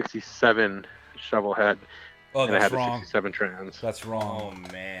bought a 67 shovel head. Oh, and that's I had wrong. The 67 trans. That's wrong.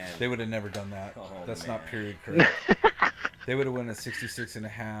 Oh, man. They would have never done that. That's not period correct. They would have won a 66 and a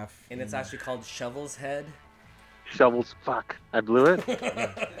half. And it's actually called Shovel's Head. Shovels, fuck. I blew it?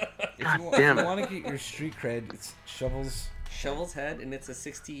 If you want to get your street cred, it's Shovel's Head, and it's a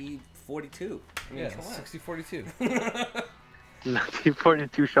 6042. I mean, yeah, come on. 6042.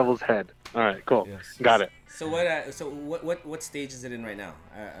 1942 Shovel's Head. All right, cool. Yes. Got it. So what stage is it in right now?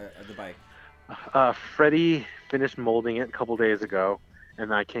 The bike. Freddie finished molding it a couple days ago,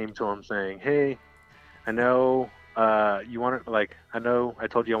 and I came to him saying, "Hey, I know you want to I know I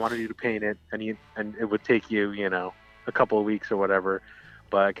told you I wanted you to paint it, and it would take you, a couple of weeks or whatever,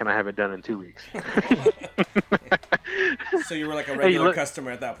 but can I have it done in 2 weeks?" So you were like a regular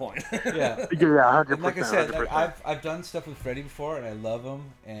customer at that point. Yeah, 100%. Like I said, 100%. I've done stuff with Freddie before, and I love him,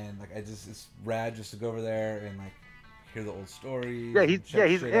 and it's rad just to go over there and like hear the old stories. Yeah,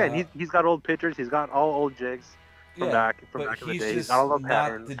 he's got old pictures. He's got all old jigs from back in the day. He's got all the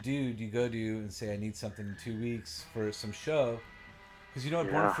patterns. Not the dude you go to and say I need something in 2 weeks for some show, because you know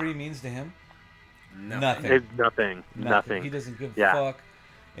what Born Free means to him? Nothing. It's nothing. He doesn't give a fuck.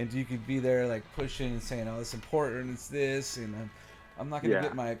 And you could be there like pushing and saying, "Oh, it's important. It's this," and I'm not gonna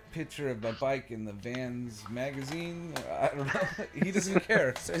get my picture of my bike in the Vans magazine. I don't know. He doesn't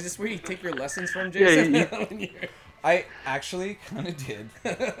care. So is this where you take your lessons from, Jason? Yeah, I actually kind of did.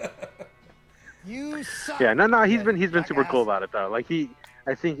 You suck. Yeah, no, he's been super cool about it though. Like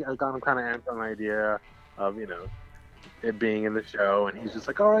I think I got him kind of amped on the idea of it being in the show, and he's just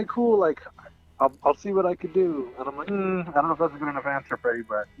like, "All right, cool. Like, I'll see what I could do." And I'm like, I don't know if that's a good enough answer, Freddie,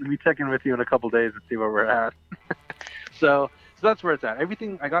 but let me check in with you in a couple days and see where we're at. So that's where it's at. I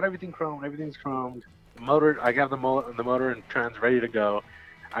got everything chromed. Everything's chromed. The motor, I got the motor and trans ready to go.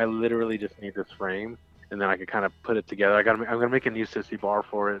 I literally just need this frame, and then I can kind of put it together. I'm gonna make a new sissy bar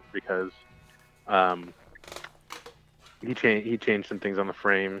for it because he changed some things on the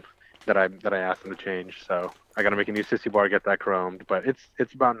frame that I asked him to change. So I gotta make a new sissy bar, get that chromed, but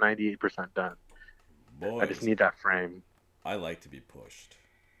it's about 98% done. Boys, I just need that frame. I like to be pushed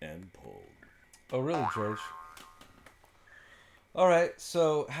and pulled. Oh, really, George? All right.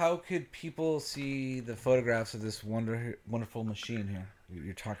 So, how could people see the photographs of this wonderful machine here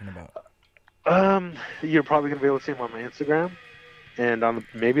you're talking about? You're probably gonna be able to see them on my Instagram, and on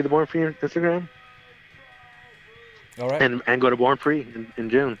maybe the Born Free Instagram. All right. And go to Born Free in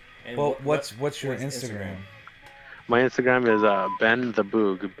June. And well, what's your Instagram? My Instagram is Ben the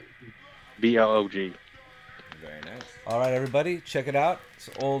Boog, BLOG. Very nice. All right, everybody, check it out. It's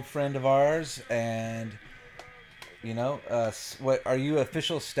an old friend of ours, and you know, what are you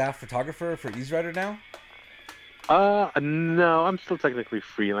official staff photographer for Easy Rider now? No, I'm still technically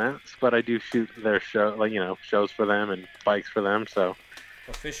freelance, but I do shoot their show, like, you know, shows for them and bikes for them. So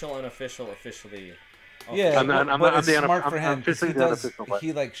official, unofficial, officially. Yeah, but it's smart for him because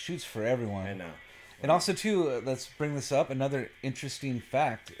he like shoots for everyone. I know. And also too, let's bring this up. Another interesting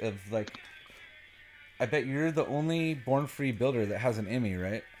fact of like, I bet you're the only Born Free builder that has an Emmy,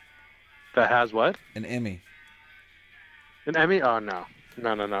 right? That has what? An Emmy. An Emmy? Oh no.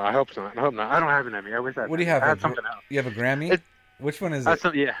 No. I hope not. I don't have an Emmy. I wish I had. What do you have? I had something else. You have a Grammy? Which one is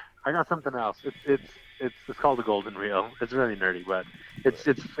it? Yeah, I got something else. It's called the Golden Reel. It's really nerdy, but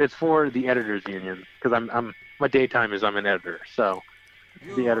it's for the editors union because I'm my daytime is I'm an editor. So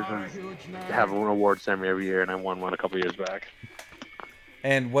the editors have an award ceremony every year, and I won one a couple years back.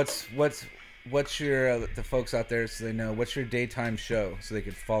 And what's your the folks out there so they know what's your daytime show so they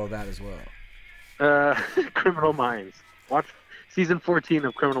could follow that as well? Criminal Minds. Watch. Season 14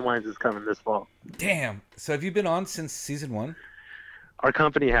 of Criminal Minds is coming this fall. Damn. So have you been on since season 1? Our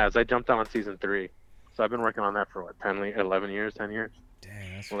company has. I jumped on season 3. So I've been working on that for what, 11 years, 10 years?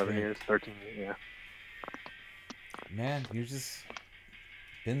 Dang, that's 11 great. years, 13 years, yeah. Man, you're just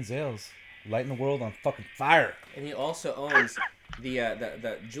Ben Zales, lighting the world on fucking fire. And he also owns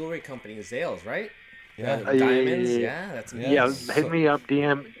the jewelry company Zales, right? Yeah. The diamonds. Yeah, that's me. Yeah, hit me up,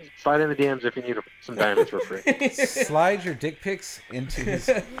 DM, slide in the DMs if you need some diamonds for free. Slide your dick pics into his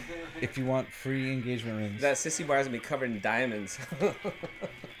if you want free engagement rings. That sissy bar is gonna be covered in diamonds.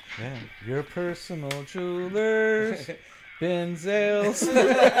 Yeah, your personal jewelers, Ben Zales.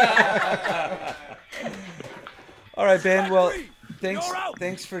 All right, Ben. Well,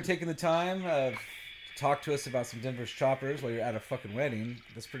 thanks for taking the time to talk to us about some Denver's choppers while you're at a fucking wedding.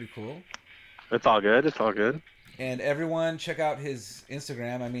 That's pretty cool. It's all good. It's all good. And everyone, check out his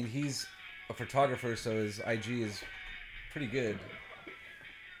Instagram. I mean, he's a photographer, so his IG is pretty good.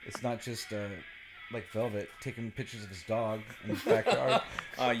 It's not just like Velvet taking pictures of his dog in his backyard.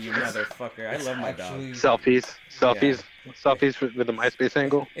 Oh, you motherfucker! I love my dog. Selfies with the MySpace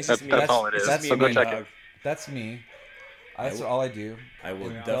angle. That's all it is. So go check it. That's me. That's all I do. I will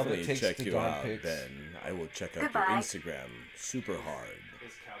And definitely Velvet check takes the you dog out, pics. Ben. I will check out your Instagram super hard.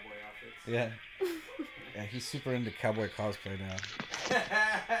 Yeah. Yeah, he's super into cowboy cosplay now.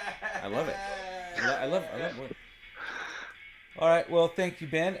 I love it. I love it. All right, well, thank you,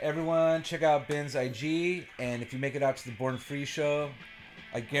 Ben. Everyone, check out Ben's IG, and if you make it out to the Born Free show,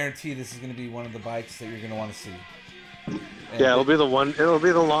 I guarantee this is going to be one of the bikes that you're going to want to see. And yeah, it'll be the one. It'll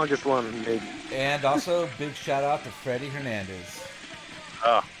be the longest one, maybe. And also, big shout out to Freddie Hernandez.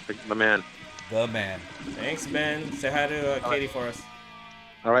 Oh, the man. The man. Thanks, Ben. Say hi to Katie for us.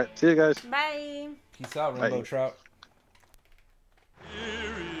 All right, see you guys. Bye. Peace out, Rainbow Bye. Trout.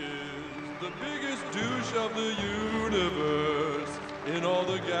 The biggest douche of the universe. In all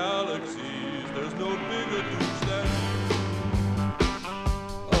the galaxies, there's no bigger douche than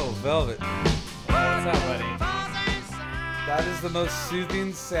Oh, Velvet. What's up, buddy? That is the most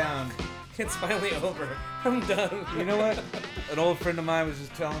soothing sound. It's finally over. I'm done. You know what? An old friend of mine was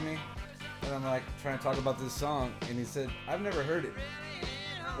just telling me, and I'm like trying to talk about this song, and he said, I've never heard it.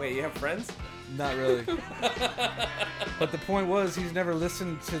 Wait, you have friends? Not really. But the point was, he's never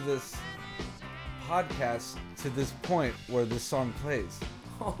listened to this podcast to this point where this song plays.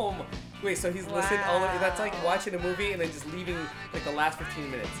 Oh my. Wait, so he's listening all the way. That's like watching a movie and then just leaving like the last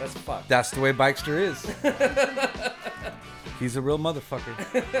 15 minutes. That's fucked. That's the way Bikester is. He's a real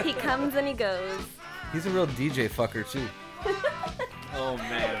motherfucker. He comes and he goes. He's a real DJ fucker, too. Oh,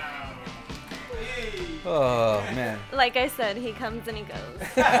 man. Oh, man. Like I said, he comes and he goes.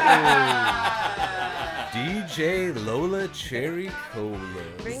 DJ Lola Cherry Cola.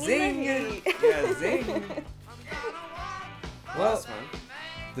 Bring Zing! in the heat. Yeah, zing! Well,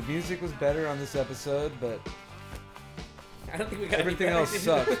 the music was better on this episode, but I don't think we got everything any else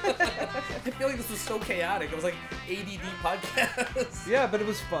better. sucked. I feel like this was so chaotic. It was like ADD podcast. Yeah, but it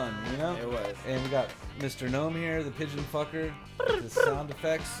was fun, you know? It was. And we got Mr. Gnome here, the pigeon fucker, the sound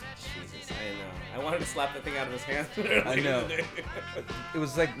effects. Jesus, I know. I wanted to slap the thing out of his hand. I know. It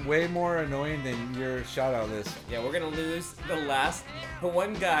was like way more annoying than your shout out list. Yeah, we're gonna lose the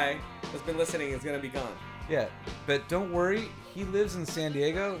one guy that's been listening is gonna be gone. Yeah, but don't worry, he lives in San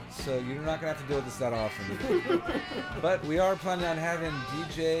Diego, so you're not gonna have to deal with this that often. But we are planning on having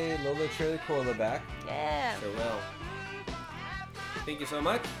DJ Lola Cherry Cola back. Yeah. Sure will. Thank you so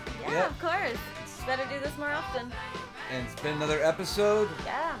much. Yeah, of course. Better do this more often. And it's been another episode.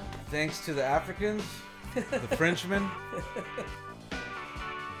 Yeah. Thanks to the Africans, the Frenchmen,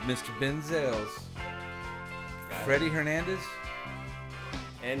 Mr. Ben Zales. Freddie Hernandez.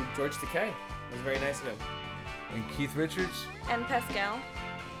 And George Takei. It was very nice of him. And Keith Richards. And Pascal.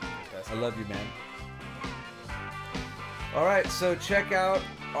 I love you, man. All right, so check out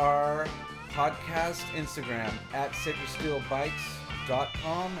our podcast Instagram at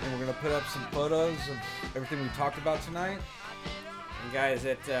sacredsteelbikes.com, and we're going to put up some photos of everything we talked about tonight. And guys,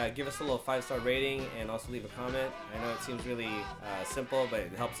 give us a little 5-star rating and also leave a comment. I know it seems really simple, but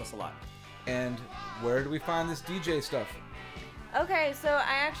it helps us a lot. And where do we find this DJ stuff? Okay, so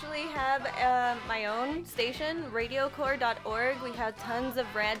I actually have my own station, radiocore.org. We have tons of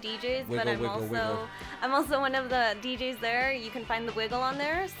rad DJs, but I'm also one of the DJs there. You can find the Wiggle on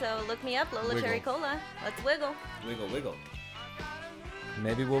there, so look me up, Lola Wiggle. Cherry Cola. Let's wiggle. Wiggle, wiggle.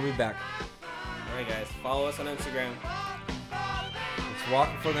 Maybe we'll be back. All right, guys, follow us on Instagram. Let's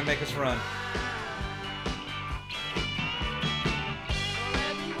walk before they make us run.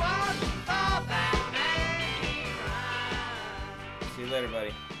 See you later,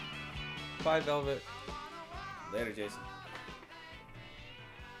 buddy. Bye, Velvet. Later, Jason.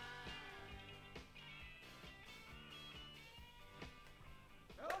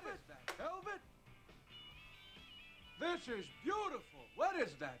 Velvet? This is beautiful. What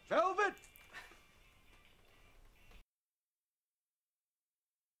is that, velvet?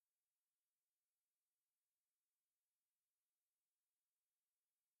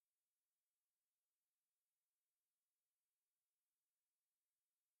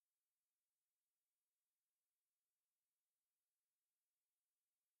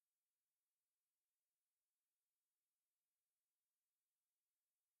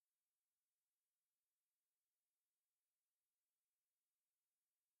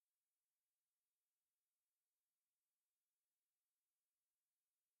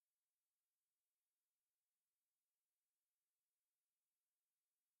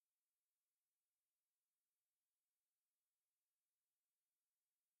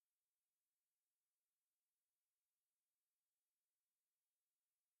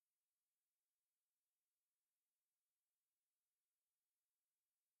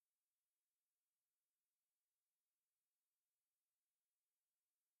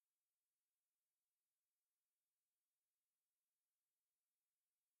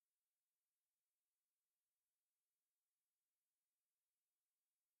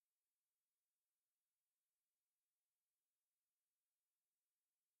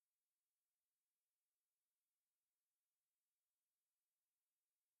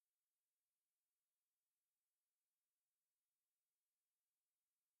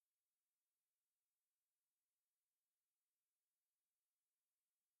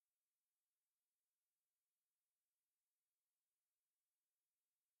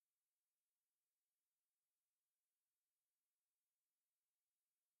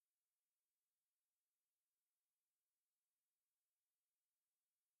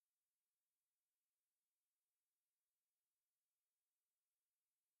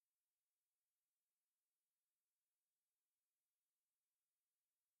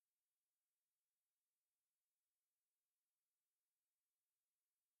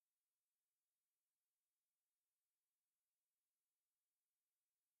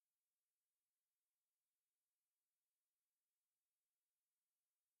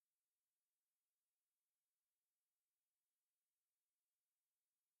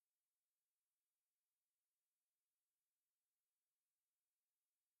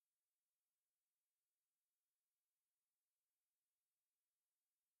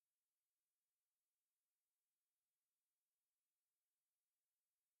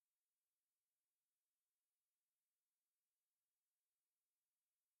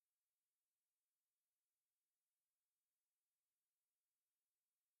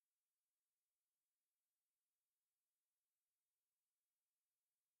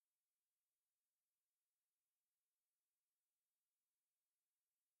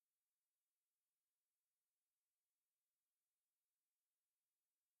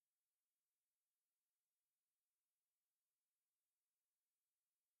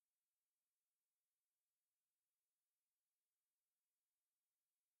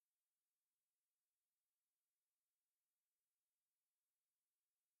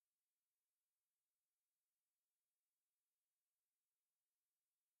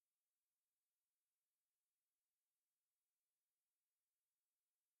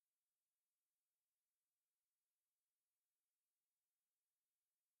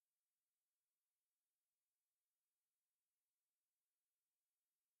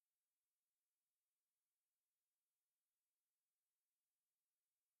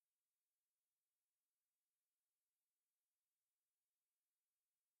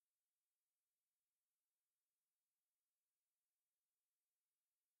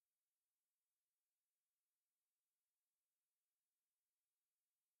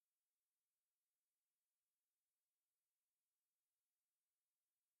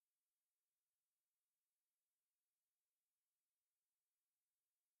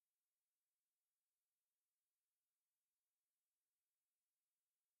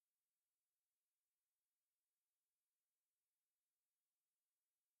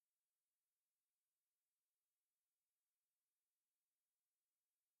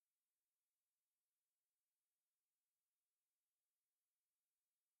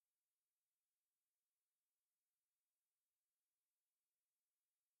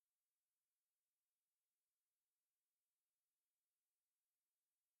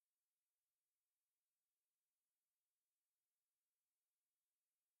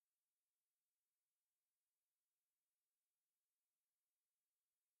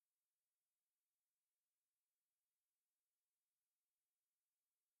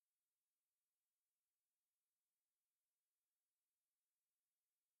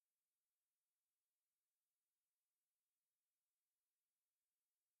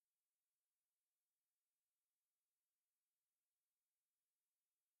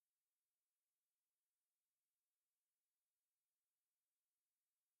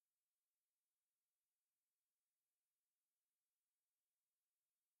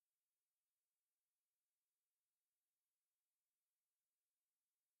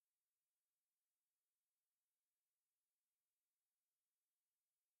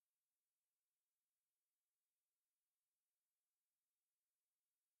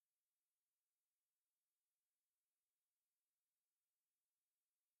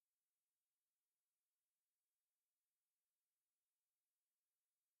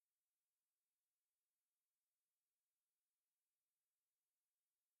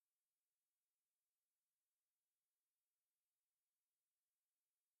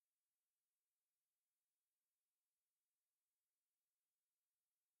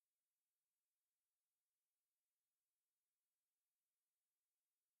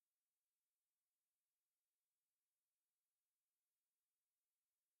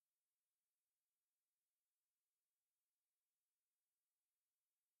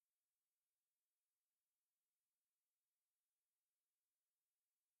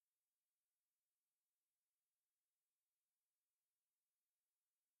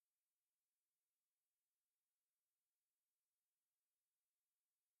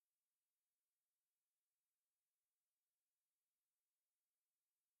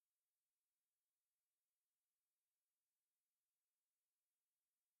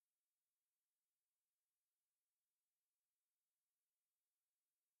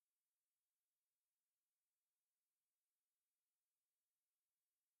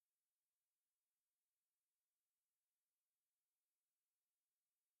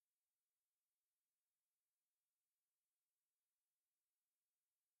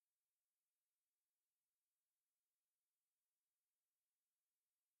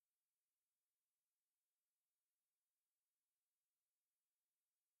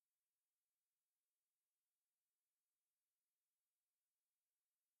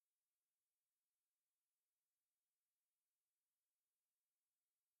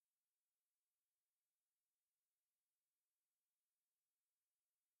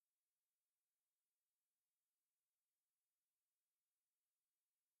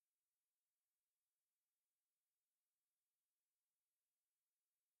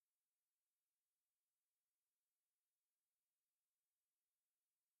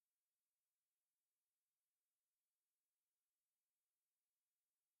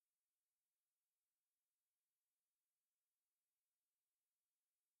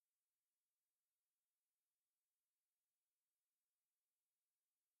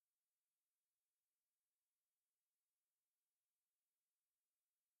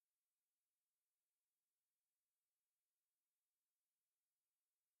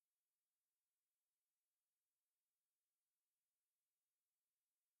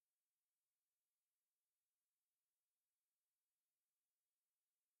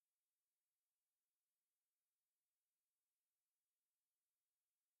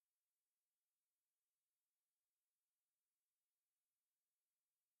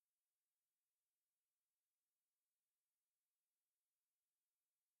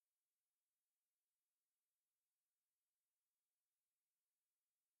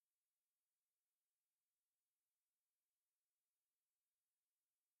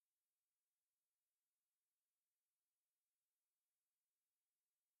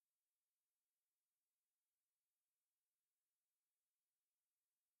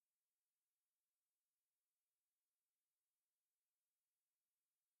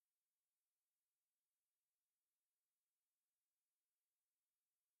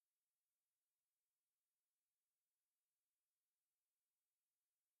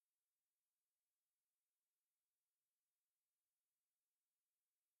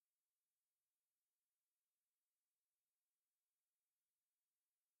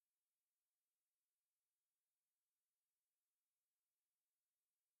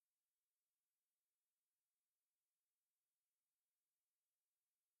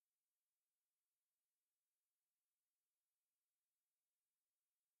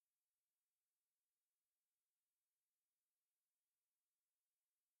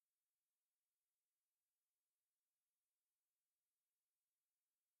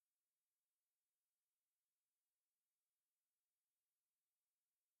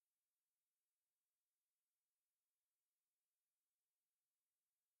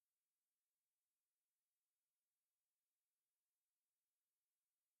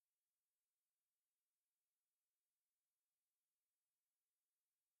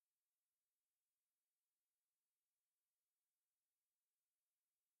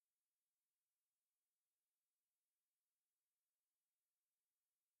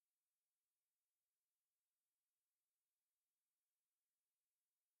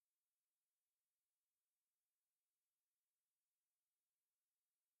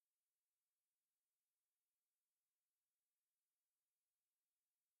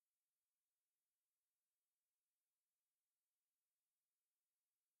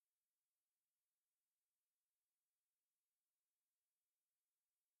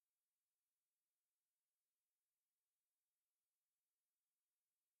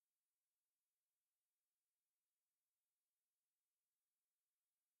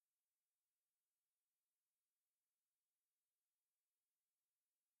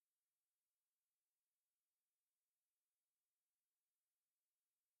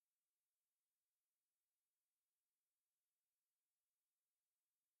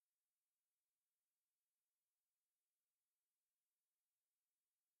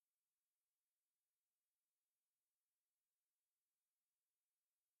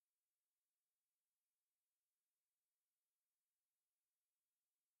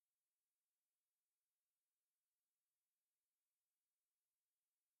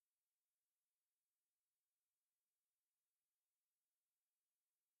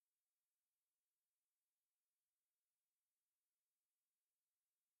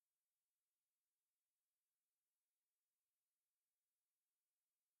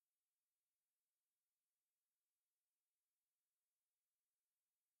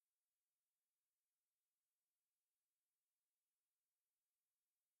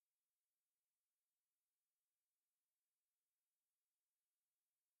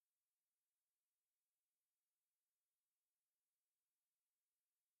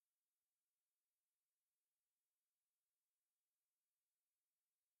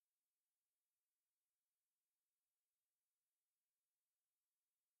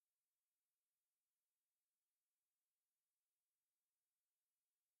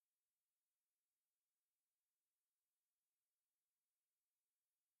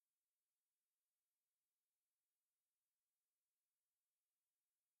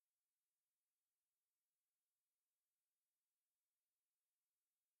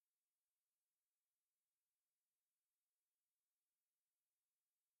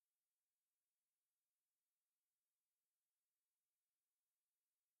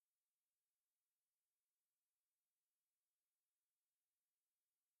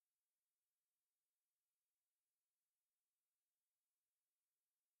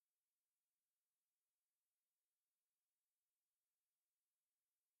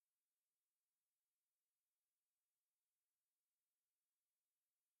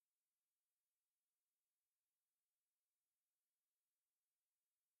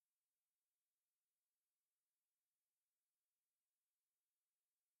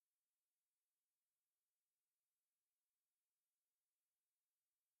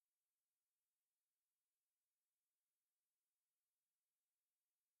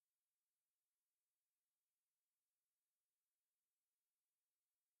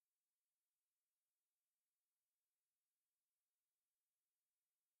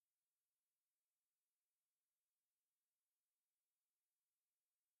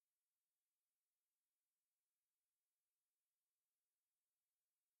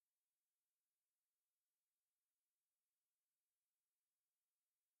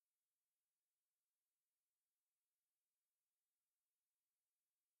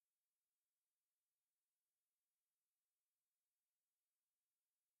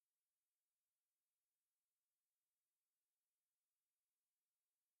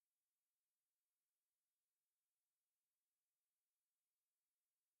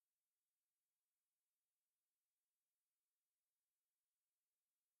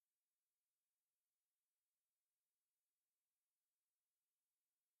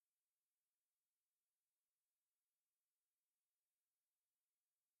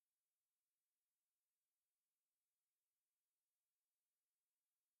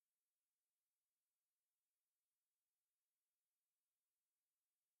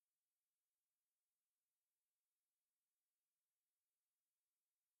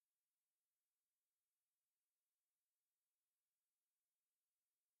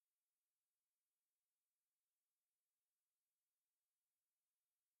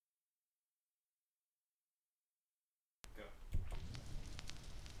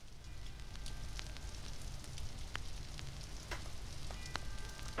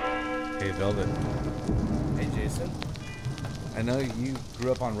 Hey, Velvet. Hey, Jason. I know you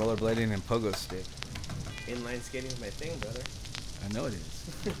grew up on rollerblading and pogo stick. Inline skating is my thing, brother. I know it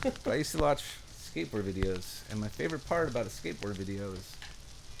is. But I used to watch skateboard videos, and my favorite part about a skateboard video is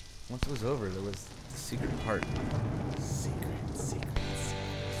once it was over, there was the secret part. Sacred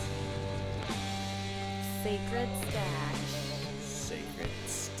stash. Sacred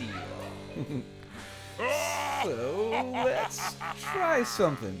steel. So let's try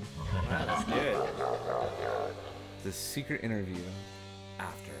something. Wow, let's do it. The secret interview.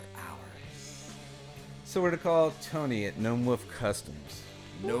 After hours. So we're to call Tony at Gnome Wolf Customs.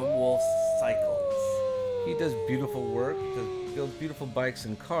 Gnome Wolf Cycles. He does beautiful work, builds beautiful bikes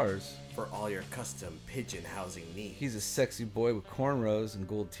and cars. For all your custom pigeon housing needs. He's a sexy boy with cornrows and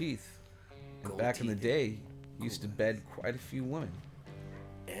gold teeth. And Gold back in the teeth. day, he used to bed quite a few women.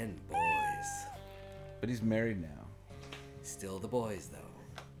 And boys. But he's married now. Still the boys,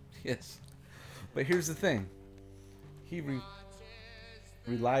 though. Yes. But here's the thing. He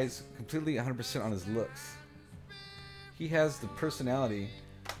relies completely 100% on his looks. He has the personality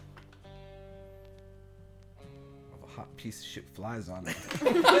of a hot piece of shit flies on him.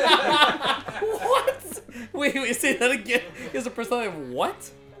 What? Wait, say that again. He has a personality of what?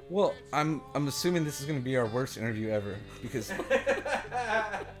 Well, I'm assuming this is going to be our worst interview ever because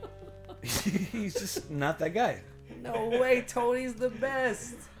he's just not that guy. No way, Tony's the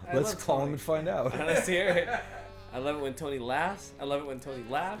best. Let's call him and find out. Let's hear it. I love it when Tony laughs. I love it when Tony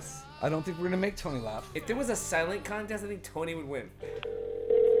laughs. I don't think we're going to make Tony laugh. If there was a silent contest, I think Tony would win.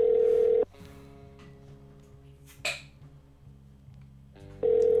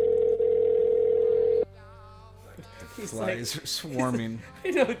 He's Flies are swarming I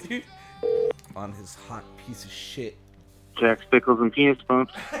know, dude. on his hot piece of shit. Jack Pickles and penis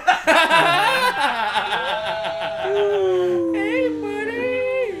pumps. Hey,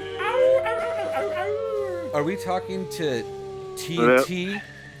 buddy. Are we talking to TNT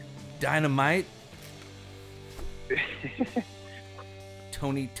Dynamite?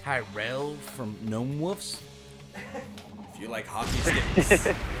 Tony Tyrell from Gnome Wolves? If you like hockey sticks,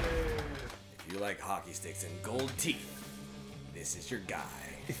 if you like hockey sticks and gold teeth, this is your guy.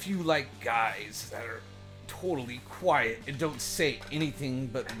 If you like guys that are totally quiet and don't say anything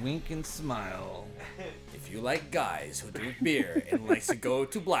but wink and smile. If you like guys who drink beer and likes to go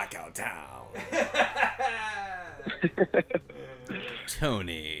to Blackout Town.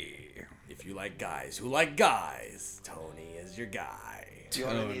 Tony. If you like guys who like guys, Tony is your guy.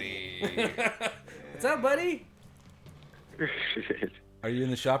 Tony. What's up, buddy? Are you in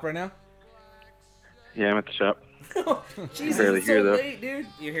the shop right now? Yeah, I'm at the shop. Jesus, Barely it's so here, though. late, dude.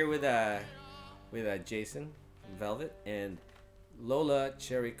 You're here with Jason, Velvet, and Lola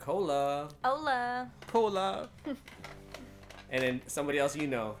Cherry Cola. Hola. Cola. And then somebody else you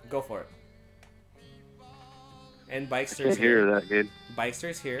know. Go for it. And I Bikster's can't hear that good.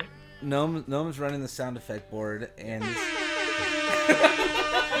 Bikster's here. Gnome's running the sound effect board and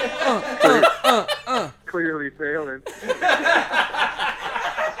Clearly failing.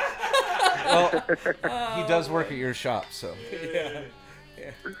 well, he does work at your shop, so.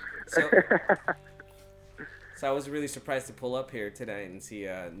 Yeah. So I was really surprised to pull up here tonight and see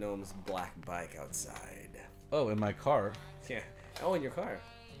Gnome's black bike outside. Oh, in my car. Yeah. Oh, in your car.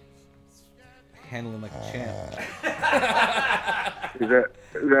 Handling like a champ. Is that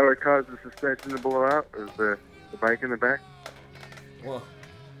what caused the suspension to blow out? Or is the bike in the back? Well,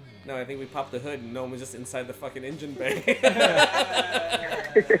 no, I think we popped the hood and Gnome was just inside the fucking engine bay.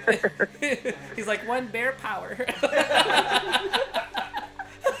 He's like, one bear power.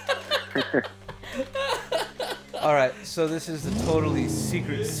 All right, so this is the totally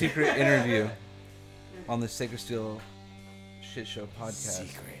secret interview on the Sacred Steel Shit Show podcast.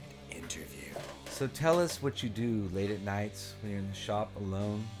 Secret interview. So tell us what you do late at nights when you're in the shop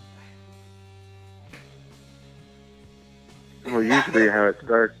alone. Well, usually how it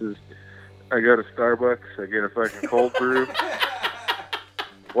starts is I go to Starbucks, I get a fucking cold brew,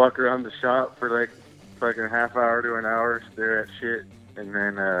 walk around the shop for like fucking half hour to an hour, stare at shit, and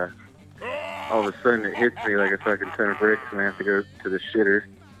then all of a sudden it hits me like a fucking ton of bricks, and I have to go to the shitter.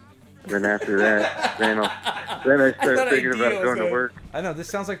 And then after that, then I start thinking about going to work. I know, this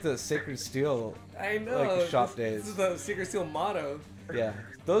sounds like the Sacred Steel I know. like shop days. This is the Secret Steel motto. Yeah.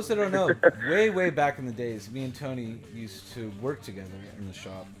 Those that don't know, way back in the days, me and Tony used to work together in the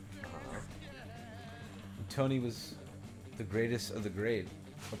shop. Tony was the greatest of the great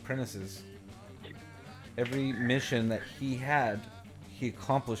apprentices. Every mission that he had, he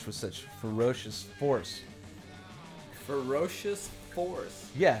accomplished with such ferocious force. Ferocious force.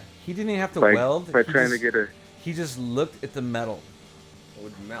 Yeah, he didn't even have to By weld. trying He to just- get a... He just looked at the metal. It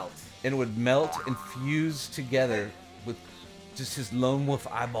would melt. And it would melt and fuse together with just his lone wolf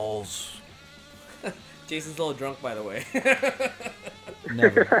eyeballs. Jason's a little drunk, by the way.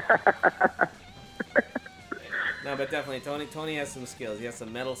 Never. No, but definitely, Tony has some skills. He has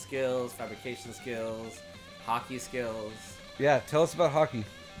some metal skills, fabrication skills, hockey skills. Yeah, tell us about hockey.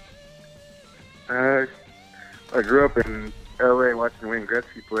 I grew up in L.A. watching Wayne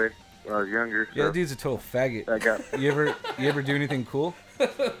Gretzky play when I was younger. Yeah, so that dude's a total faggot. I got You ever do anything cool?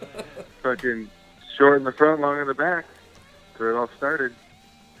 fucking short in the front, long in the back. That's where it all started.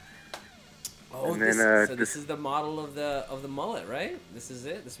 Oh, And then, this is the model of the mullet, right? This is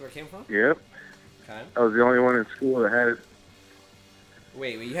it? This is where it came from? Yep. Okay. I was the only one in school that had it.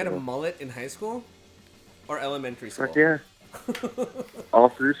 Wait, you had a mullet in high school? Or elementary school? Fuck yeah. All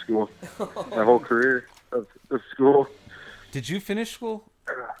through school. My whole career of school. Did you finish school?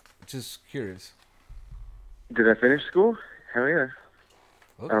 Just curious. Did I finish school? Hell yeah.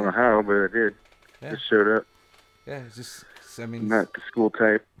 Okay. I don't know how, but I did. Yeah. Just showed up. Yeah, it's just, I mean... Not the school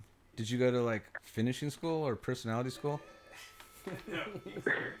type. Did you go to, like, finishing school or personality school?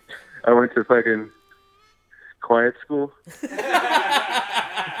 I went to fucking quiet school.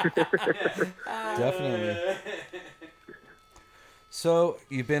 Definitely. So,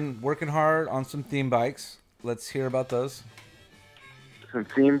 you've been working hard on some theme bikes. Let's hear about those. Some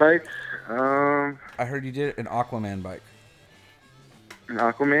theme bikes? I heard you did an Aquaman bike. An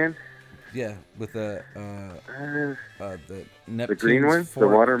Aquaman? Yeah, with the Neptune's the green one? fork.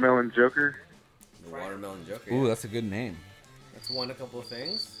 The Watermelon Joker? The Watermelon Joker. Ooh, yeah. that's a good name. It's won a couple of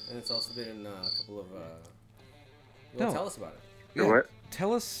things, and it's also been in a couple of... No. Tell us about it. Yeah, what?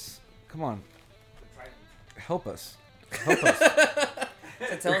 Tell us. Come on. Help us. So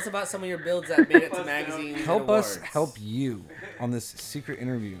tell us about some of your builds that made it to magazines. Help and us awards. help you on this secret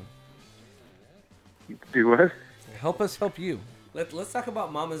interview. Do what? Help us help you. Let's talk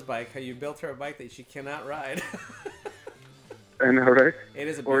about Mama's bike. How you built her a bike that she cannot ride. I know, right? It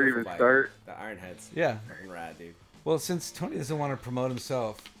is a Or beautiful even bike. start. The Ironheads. Yeah. Fucking rad, dude. Well, since Tony doesn't want to promote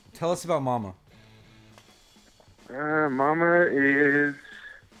himself, tell us about Mama. Mama is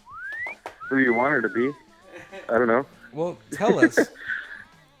who you want her to be. I don't know. Well, tell us.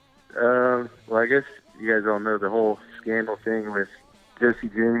 Well, I guess you guys all know the whole scandal thing with Jesse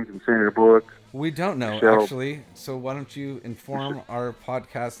James and Sandra Bullock. We don't know, Michelle. actually. So why don't you inform our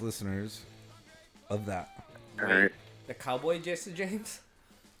podcast listeners of that? All right. The cowboy Jesse James?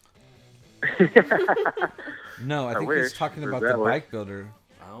 No, I I think wish he's talking it was about the that way. bike builder.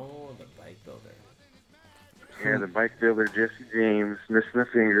 Oh, the bike builder. Yeah, the bike builder Jesse James, missing a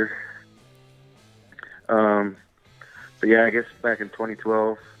finger. But yeah, I guess back in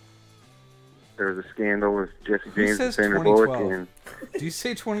 2012, there was a scandal with Jesse Who James and says Sandra Bullock. 2012? And Do you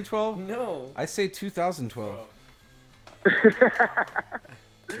say 2012? No. I say 2012. I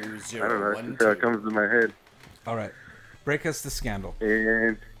don't know, that's just how it comes to my head. All right. Break us the scandal.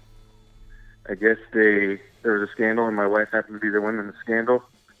 And I guess there was a scandal, and my wife happened to be the one in the scandal.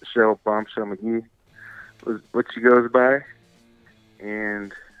 Michelle Bombshell McGee was what she goes by.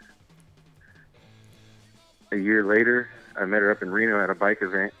 And a year later, I met her up in Reno at a bike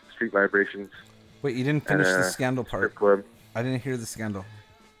event, Street Vibrations. Wait, you didn't finish at the a scandal part. strip club. I didn't hear the scandal.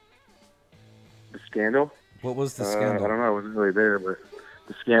 The scandal? What was the scandal? I don't know. I wasn't really there, but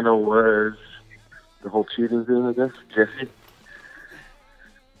the scandal was the whole cheating thing, I guess. Jesse.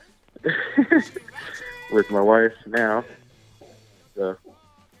 With my wife now. So.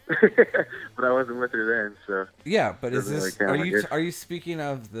 But I wasn't with her then, so. Yeah, but is doesn't really this count, I guess. are you speaking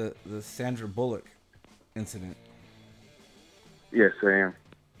of the Sandra Bullock incident? Yes, I am.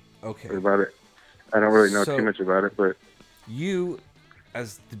 Okay. What about it? I don't really know So- too much about it, but You,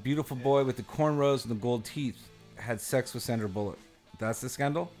 as the beautiful boy with the cornrows and the gold teeth, had sex with Sandra Bullock. That's the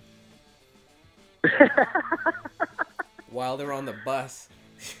scandal? While they're on the bus.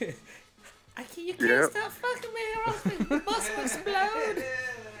 You can't Yep. stop fucking me or else the bus will explode.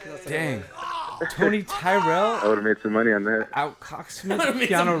 Dang. Tony Tyrell I would have made some money on that. outcocksmith Made some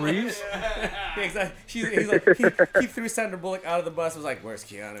Keanu money. Reeves? Yeah, exactly. He's like, he threw Sandra Bullock out of the bus. Was like, "Where's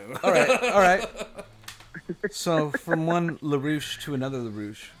Keanu?" All right. So, from one LaRouche to another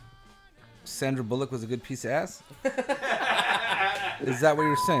LaRouche, Sandra Bullock was a good piece of ass? Is that what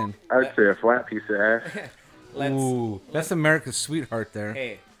you're saying? I'd say a flat piece of ass. Ooh, that's America's sweetheart there.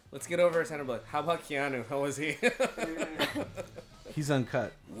 Hey, let's get over Sandra Bullock. How about Keanu? How was he? He's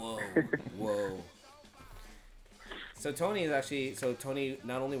uncut. Whoa. So Tony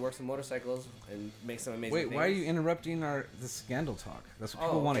not only works on motorcycles and makes some amazing Wait, things. why are you interrupting the scandal talk? That's what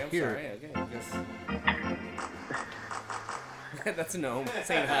people want to I'm hear. Sorry. Okay, I guess. That's a gnome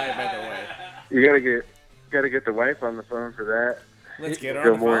saying hi, by the way. You gotta get the wife on the phone for that. Let's get her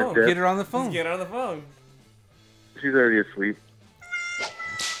go on the more in phone. depth. Get her on the phone. Let's get her on the phone. She's already asleep.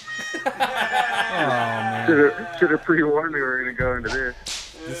 Oh man. Should have pre-warned me we were gonna go into this.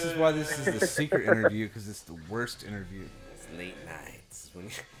 This is why this is the secret interview, because it's the worst interview. It's late nights.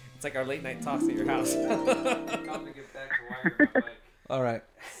 It's like our late night talks at your house. All right.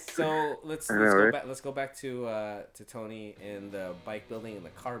 So let's go back to Tony and the bike building and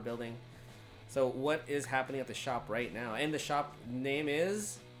the car building. So what is happening at the shop right now? And the shop name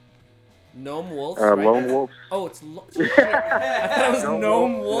is Gnome Wolf. Right? Lone Wolves. Oh, it's shit. I thought it was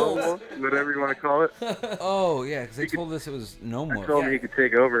Gnome Wolf. Whatever you want to call it. Oh yeah, because they told us it was Gnome Wolf. I told me he could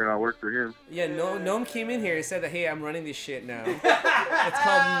take over and I'll work for him. Yeah, Gnome came in here and said that, hey, I'm running this shit now. It's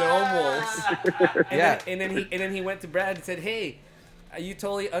called Gnome Wolves. And then he went to Brad and said, hey, you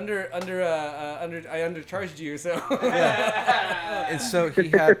totally I undercharged you, so. Yeah. And so he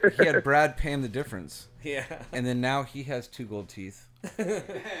had Brad pay him the difference. Yeah. And then now he has 2 gold teeth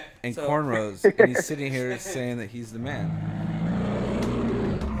and cornrows, and he's sitting here saying that he's the man.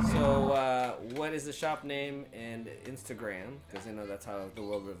 So what is the shop name and Instagram? Because I know that's how the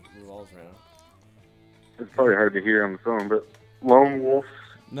world revolves around. It's probably hard to hear on the phone, but Lone Wolf.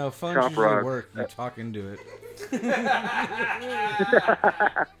 No, phones Shop usually Rods. work. You talk into it.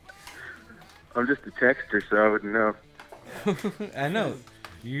 I'm just a texter, so I wouldn't know. I know.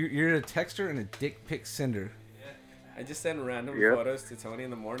 You're a texter and a dick pic sender. I just send random Yep. photos to Tony in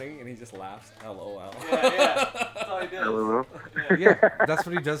the morning, and he just laughs. LOL. Yeah. That's all he does. LOL. Yeah, that's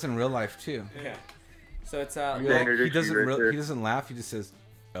what he does in real life too. Yeah. So it's He doesn't laugh. He just says,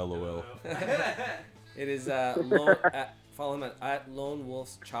 "LOL." It is follow him at Lone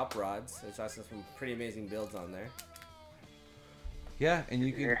Wolf's Chop Rods. There's also some pretty amazing builds on there. Yeah, and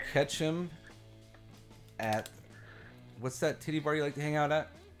you can catch him at what's that titty bar you like to hang out at?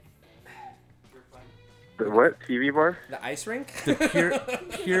 The what? TV bar? The ice rink? The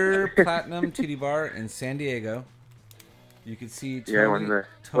pure platinum titty bar in San Diego. You can see Tony,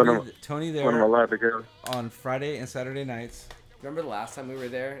 Tony there when I'm allowed to go. on Friday and Saturday nights. Remember the last time we were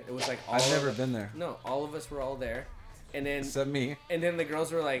there? It was like I've never been there. No, all of us were all there. And then Except me. And then the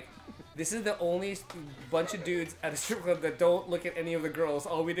girls were like, this is the only bunch of dudes at a strip club that don't look at any of the girls.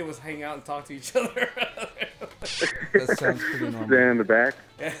 All we did was hang out and talk to each other. That sounds pretty normal. Stand in the back.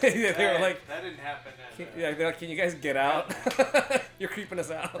 Yeah, they were like, that didn't happen. they're like, can you guys get out? You're creeping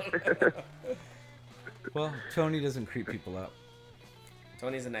us out. Well, Tony doesn't creep people out.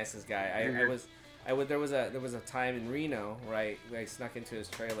 Tony's the nicest guy. There was a time in Reno where I snuck into his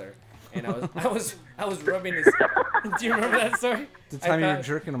trailer, and I was rubbing his. Do you remember that story? The time you were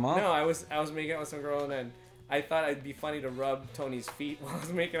jerking him off? No, I was making out with some girl, and then I thought it'd be funny to rub Tony's feet while I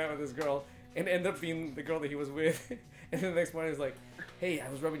was making out with this girl, and it ended up being the girl that he was with. And then the next morning, he was like, "Hey, I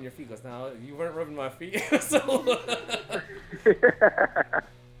was rubbing your feet." He goes, "No, you weren't rubbing my feet." So.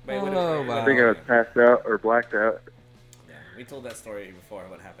 Oh, wow. I think I was passed out or blacked out. Yeah, we told that story before.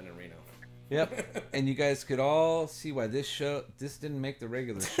 What happened in Reno. Yep, and you guys could all see why this didn't make the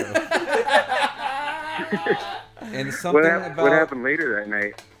regular show. And something what happened later that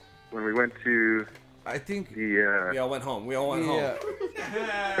night when we went to? I think we all went home. We all went home.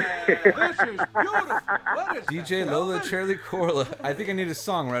 This is beautiful. What is DJ Lola Charlie Corla. I think I need a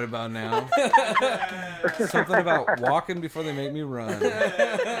song right about now. Something about walking before they make me run.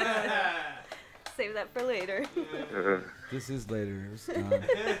 Save that for later. This is later. So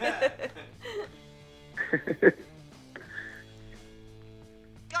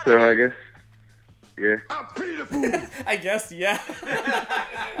I guess, yeah. I guess, yeah.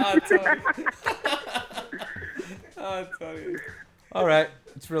 Oh, Tony. Oh, Tony. All right,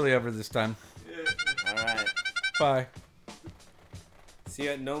 it's really over this time. All right. Bye. See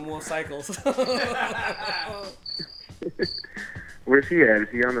you at No More Cycles. Where's he at? Is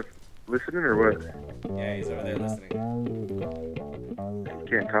he on the listening or what? Yeah, he's over there listening.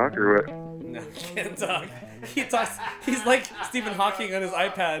 Can't talk or what? No, he can't talk. He talks. He's like Stephen Hawking on his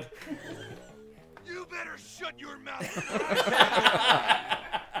iPad. You better shut your mouth.